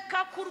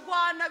 Reka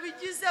kurwana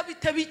bigize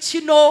bite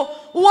bikino.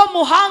 Uwo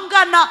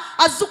muhangana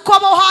azuko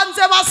abo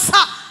hanze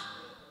basa.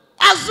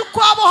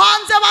 Azuko abo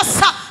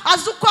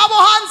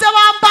hanze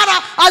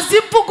bambara.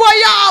 Azimvugo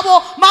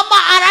yabo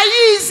mama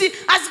arayizi.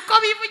 Aziko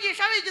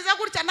bivugisha bigize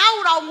gutya nawe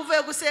uraho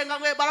nguvuye gusenga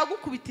ngo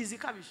baragukubitiza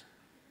ikabije.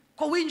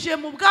 Ko winjiye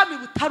mu bwami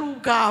butari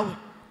ubwawe.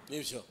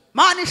 nivyo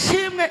Mana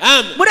ishimwe.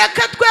 Amen.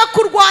 Mureke twe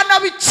kurwana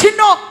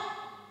bikino,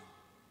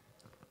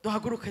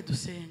 duhaguruke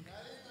dusenga.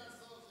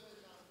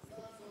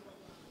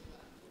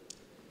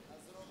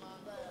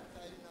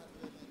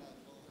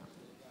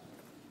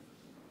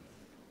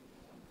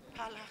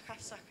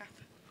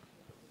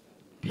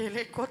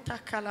 Pelekota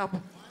kalabu.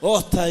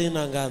 ota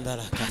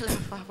inangandara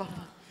kata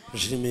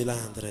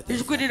jimilandre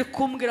Ijwi riri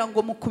kumbwira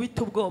ngo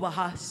mukubite ubwoba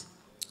hasi.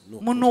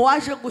 Umuntu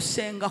waje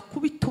gusenga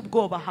kubita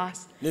ubwoba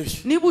hasi.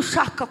 Niba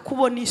ushaka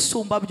kubona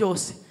isumba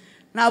byose,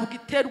 ntabwo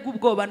iterwa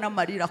ubwoba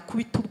n'amarira,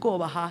 kubita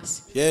ubwoba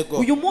hasi. Yego.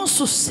 Uyu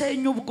munsi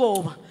usenya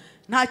ubwoba,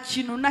 nta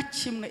kintu na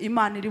kimwe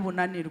Imana iri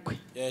bunanirwe.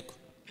 yego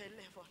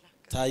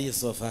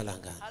tayizo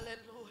valanga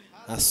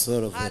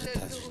asoro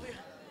vertage.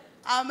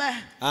 Amen.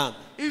 Amen.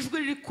 Ijwi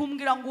riri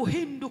kumbwira ngo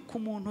uhinduke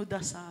umuntu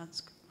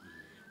udasanzwe.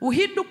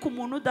 Uhinduke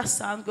umuntu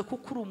udasanzwe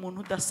kuko uri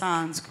umuntu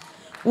udasanzwe.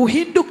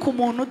 Uhinduke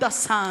umuntu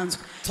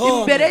udasanzwe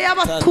imbere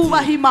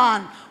y'abatubaha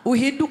Imana.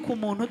 Uhinduke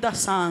umuntu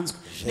udasanzwe,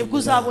 nibwo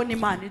uzabona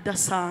Imana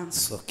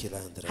idasanzwe.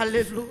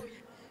 Hallelujah.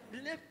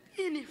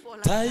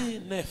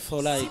 Taine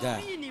folaiga.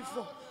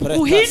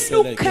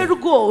 Uhinduke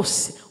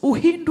rwose,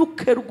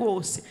 uhinduke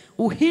rwose,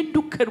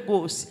 uhinduke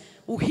rwose,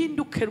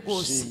 uhinduke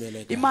rwose.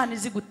 Imana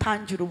izi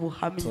gutangira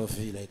ubuhamya.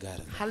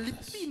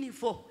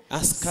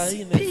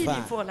 Askaine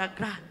fa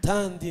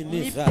tandi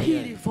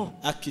nivaya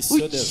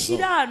akisodezo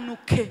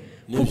ukiranuke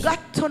ku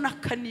gato na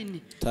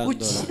kanini,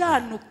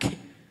 ukiranuke.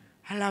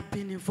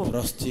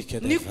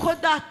 Niko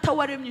data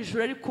waremye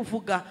ijuru ari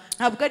kuvuga,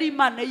 ntabwo ari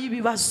Imana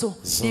y'ibibazo,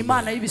 ni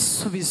Imana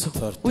y'ibisubizo.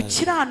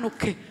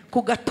 Ukiranuke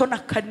ku gato na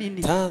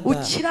kanini,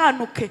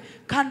 ukiranuke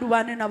kandi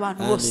ubane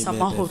n'abantu bose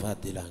amahoro.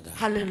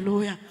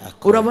 Haleluya.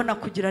 Urabona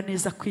kugira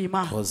neza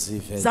kw'Imana.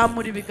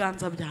 Zamura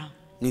ibiganza byawe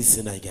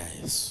n'izina rya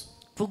Yesu.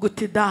 Vuga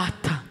uti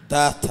data,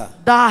 data,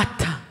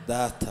 data,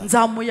 data,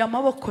 nzamuye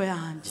amaboko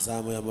yanjye.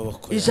 nzamuye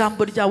amaboko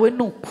Ijambo ryawe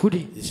ni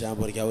ukuri.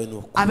 ijambo ryawe ni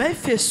ukuri.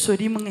 Abefeso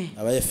 1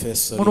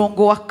 Abefeso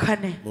murongo wa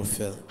 4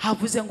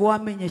 havuze ngo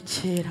wamenye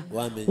kera,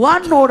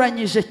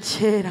 wantoranyije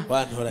kera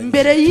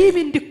mbere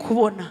y'ibi ndi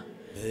kubona,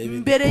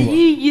 mbere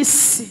y'iyi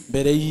si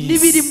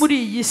n'ibiri muri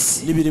iyi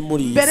si,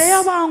 mbere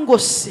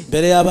y'abangose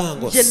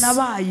nge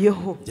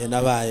nabayeho.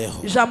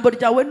 Ijambo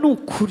ryawe ni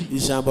ukuri.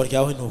 ijambo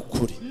ryawe ni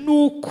ukuri.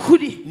 Ni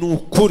ukuri. ni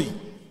ukuri.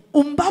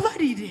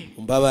 Umbabarire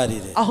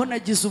aho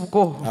nagize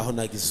ubwoba.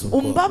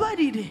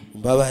 Umbabarire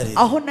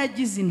aho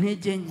nagize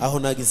intege nke.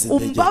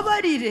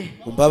 Umbabarire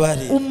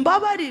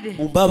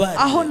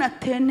aho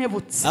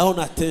natentebutse.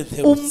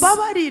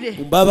 Umbabarire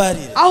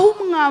aho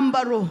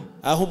umwambaro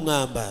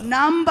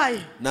nambaye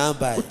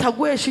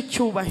utaguhesha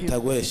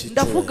icyubahiro.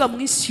 Ndavuga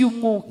mu isi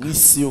y'umwuka.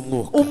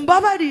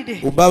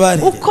 Umbabarire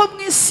uko mu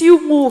isi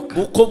y'umwuka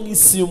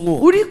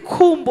uri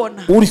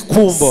kumbona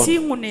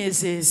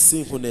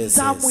sinkunezeze.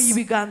 Zamuye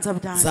ibiganza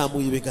byanjye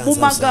mu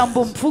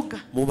magambo mvuga,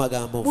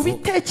 mu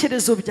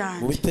bitekerezo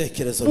byanjye,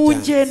 mu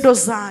ngendo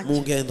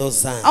zanjye,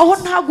 aho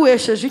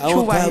ntaguhesheje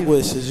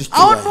icyubahiro,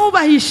 aho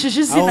nubahishije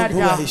izina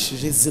ryawe.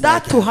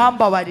 Data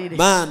uhambabarire,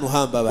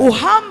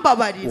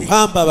 uhambabarire,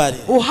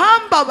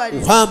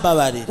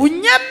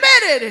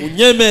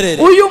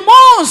 unyemerere uyu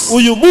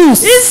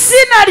munsi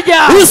izina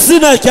ryawe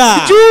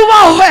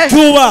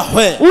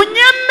ryubahwe.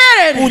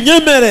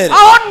 Unyemerere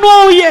aho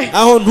ntuye,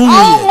 aho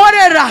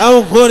nkorera,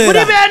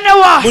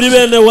 muri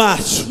bene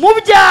wacu, mu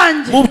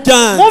byanjye,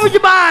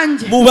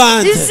 mu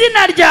banjye,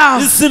 izina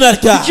ryawe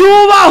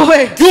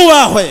ryubahwe.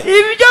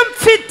 Ibyo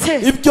mfite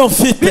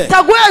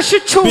bitaguhesha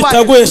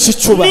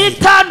icyubahiro,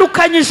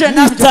 nitandukanyije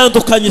nabyo,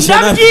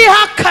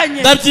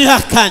 ndabyihakanye.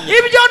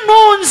 Ibyo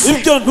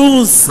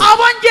ntunze,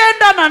 abo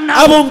ngendana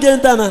nabo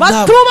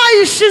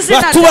batubahisha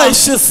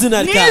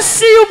izina ryawe,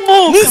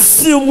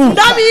 n'isi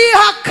y'umwuka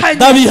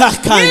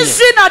ndabyihakanye.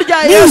 N'izina rya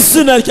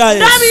Yesu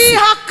ndabyihakanye.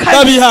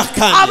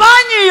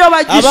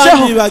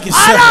 Abanyiyobagisheho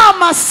ari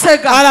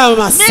amasega,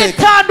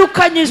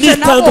 nitandukanyije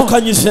nabo,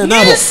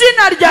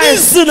 n'izina rya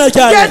Yesu.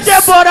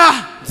 DEBORAH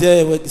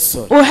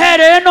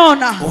uhereye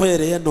nona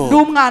ndi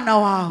umwana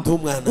wawe,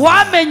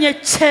 wamenye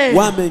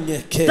kera.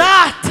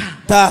 Data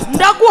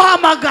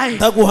ndaguhamagaye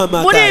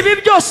muri ibi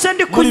byose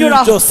ndi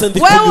kunyuraho.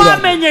 Wewe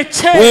wamenye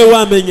kera,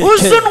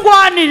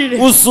 uzundwanirire,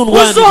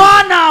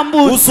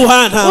 uzuhanambuze,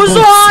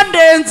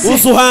 uzuhandenze.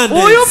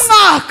 Uyu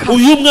mwaka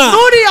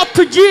nuriya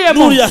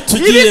tugiyemo,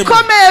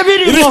 ibikomeye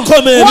birimo,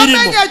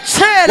 wamenye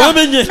kera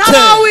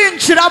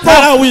ntarawinjiramo,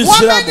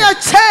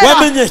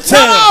 wamenye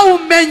kera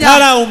ntarawumenya,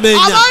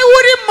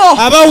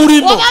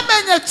 abawurimo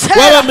wabamenye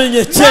kera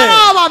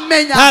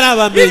ntarabamenya,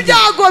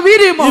 ibyago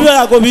birimo,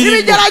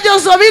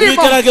 ibigeragezo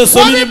birimo,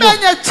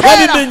 wabimenye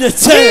kera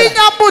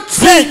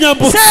binyambutse.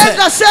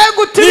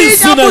 Senga uti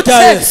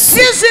binyambutse,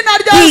 n'izina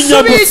rya Yesu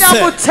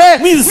binyambutse,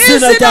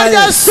 n'izina rya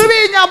Yesu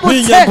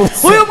binyambutse.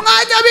 Uyu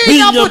mwanya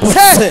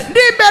binyambutse,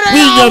 ndi imbere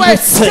yawe.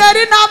 Tera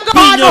intambwe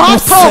ahantu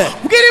hato,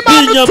 bwira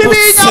Imana uti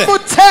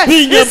binyambutse,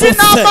 izi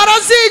ntambara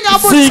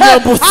zinyambutse,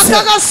 aka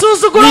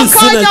gasuzuguro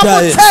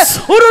kanyambutse,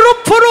 uru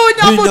rupfu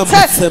runyambutse.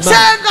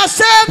 Senga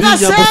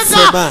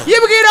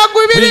yibwira ngo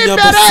ibiri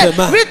imbere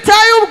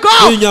biteye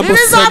ubwoba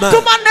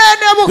ibizatuma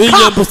nenebuka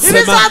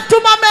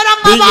ibizatuma mera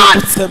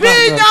nk'abandi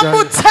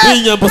binyambutse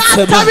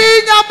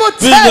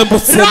binyambutse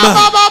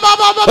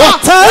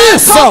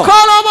Otaiso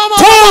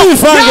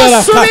Toivangera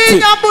kati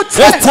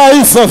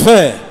Etaiso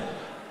fe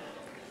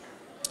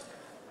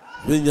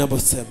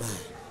binyambutse ma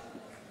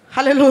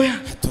Hallelujah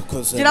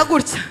gira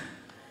gutya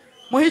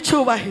muhe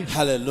icyubahiro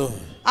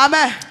Hallelujah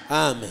Amen.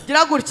 Amen.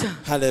 Gira gutya.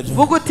 Hallelujah.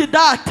 Vuga uti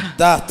data.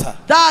 Data.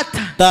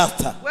 Data.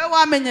 Data. We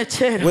wamenye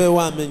kera. We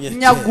wamenye kera.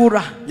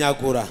 Nyagura.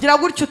 Nyagura. Gira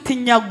gutya uti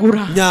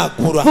nyagura.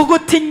 Nyagura. Vuga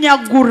uti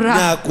nyagura.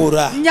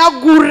 Nyagura.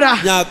 Nyagura.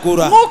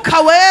 Nyagura. Mwuka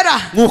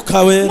wera.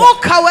 Mwuka wera.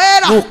 Mwuka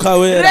wera. Mwuka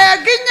wera.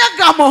 Rega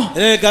inyagamo.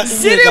 Rega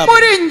ziri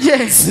muri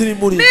nge. Ziri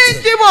muri nge.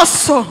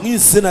 N'ingiboso.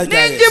 N'izina rya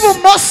Yesu.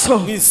 N'ingibumoso.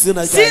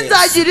 N'izina rya Yesu.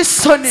 Sinzagira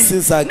isoni.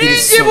 Sinzagira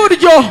isoni.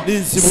 N'ingiburyo.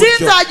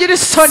 Sinzagira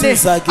isoni.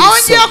 Aho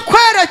ngiye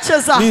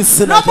kwerekeza.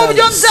 No mu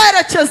byo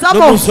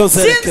nzerekezamo.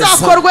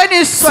 Sinzakorwe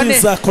n'isoni.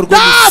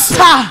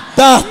 Data.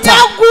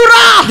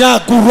 Nyagura.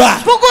 Nyagura.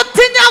 Vuga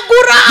uti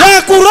nyagura.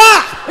 Nyagura.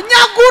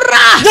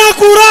 Nyagura.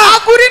 Nyagura.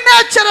 Agura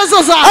intekerezo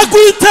zawe.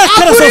 Agura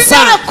intekerezo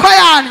zawe.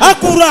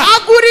 Agura.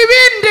 Agura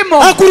ibindimo.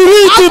 Agura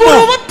ibindimo. Agura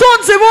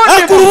ubutunzi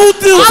bundimo. Agura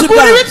ubutunzi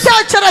bwawe. Agura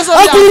ibitekerezo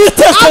byawe. Agura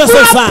ibitekerezo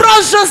zawe. Agura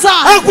proje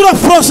zawe. Agura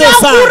proje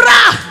zawe.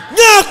 Nyagura.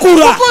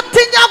 Nyagura. Vuga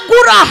uti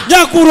nyagura.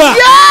 Nyagura.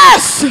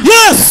 Yes.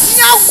 Yes.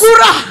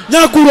 Nyagura.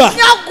 Nyagura.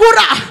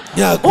 Nyagura.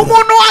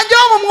 Umuntu wanjye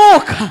wo mu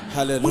mwuka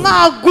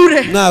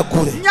mwagure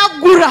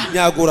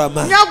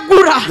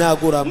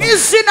nyagura mu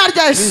izina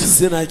rya Yesu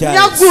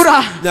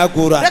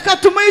nyagura reka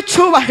tumuhe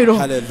icyubahiro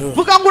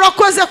vuga ngo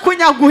urakoze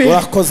kunyaguye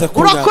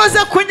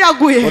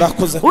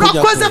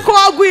urakoze ko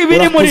waguye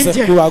ibiri muri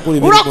nge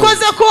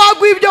urakoze ko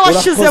waguye ibyo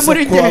washize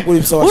muri nge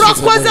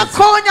urakoze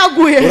ko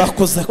wanyaguye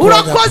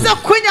urakoze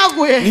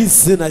kunyaguye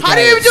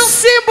hari ibyo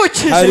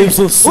unsimbukije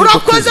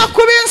urakoze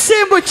kuba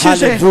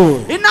insimbukije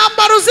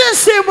intambara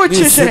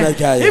uzinsimbukije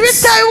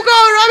ibiteye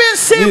ubwoba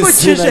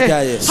urabinsimbukije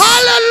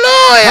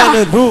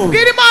haleluya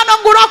bwira Imana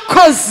ngo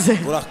urakoze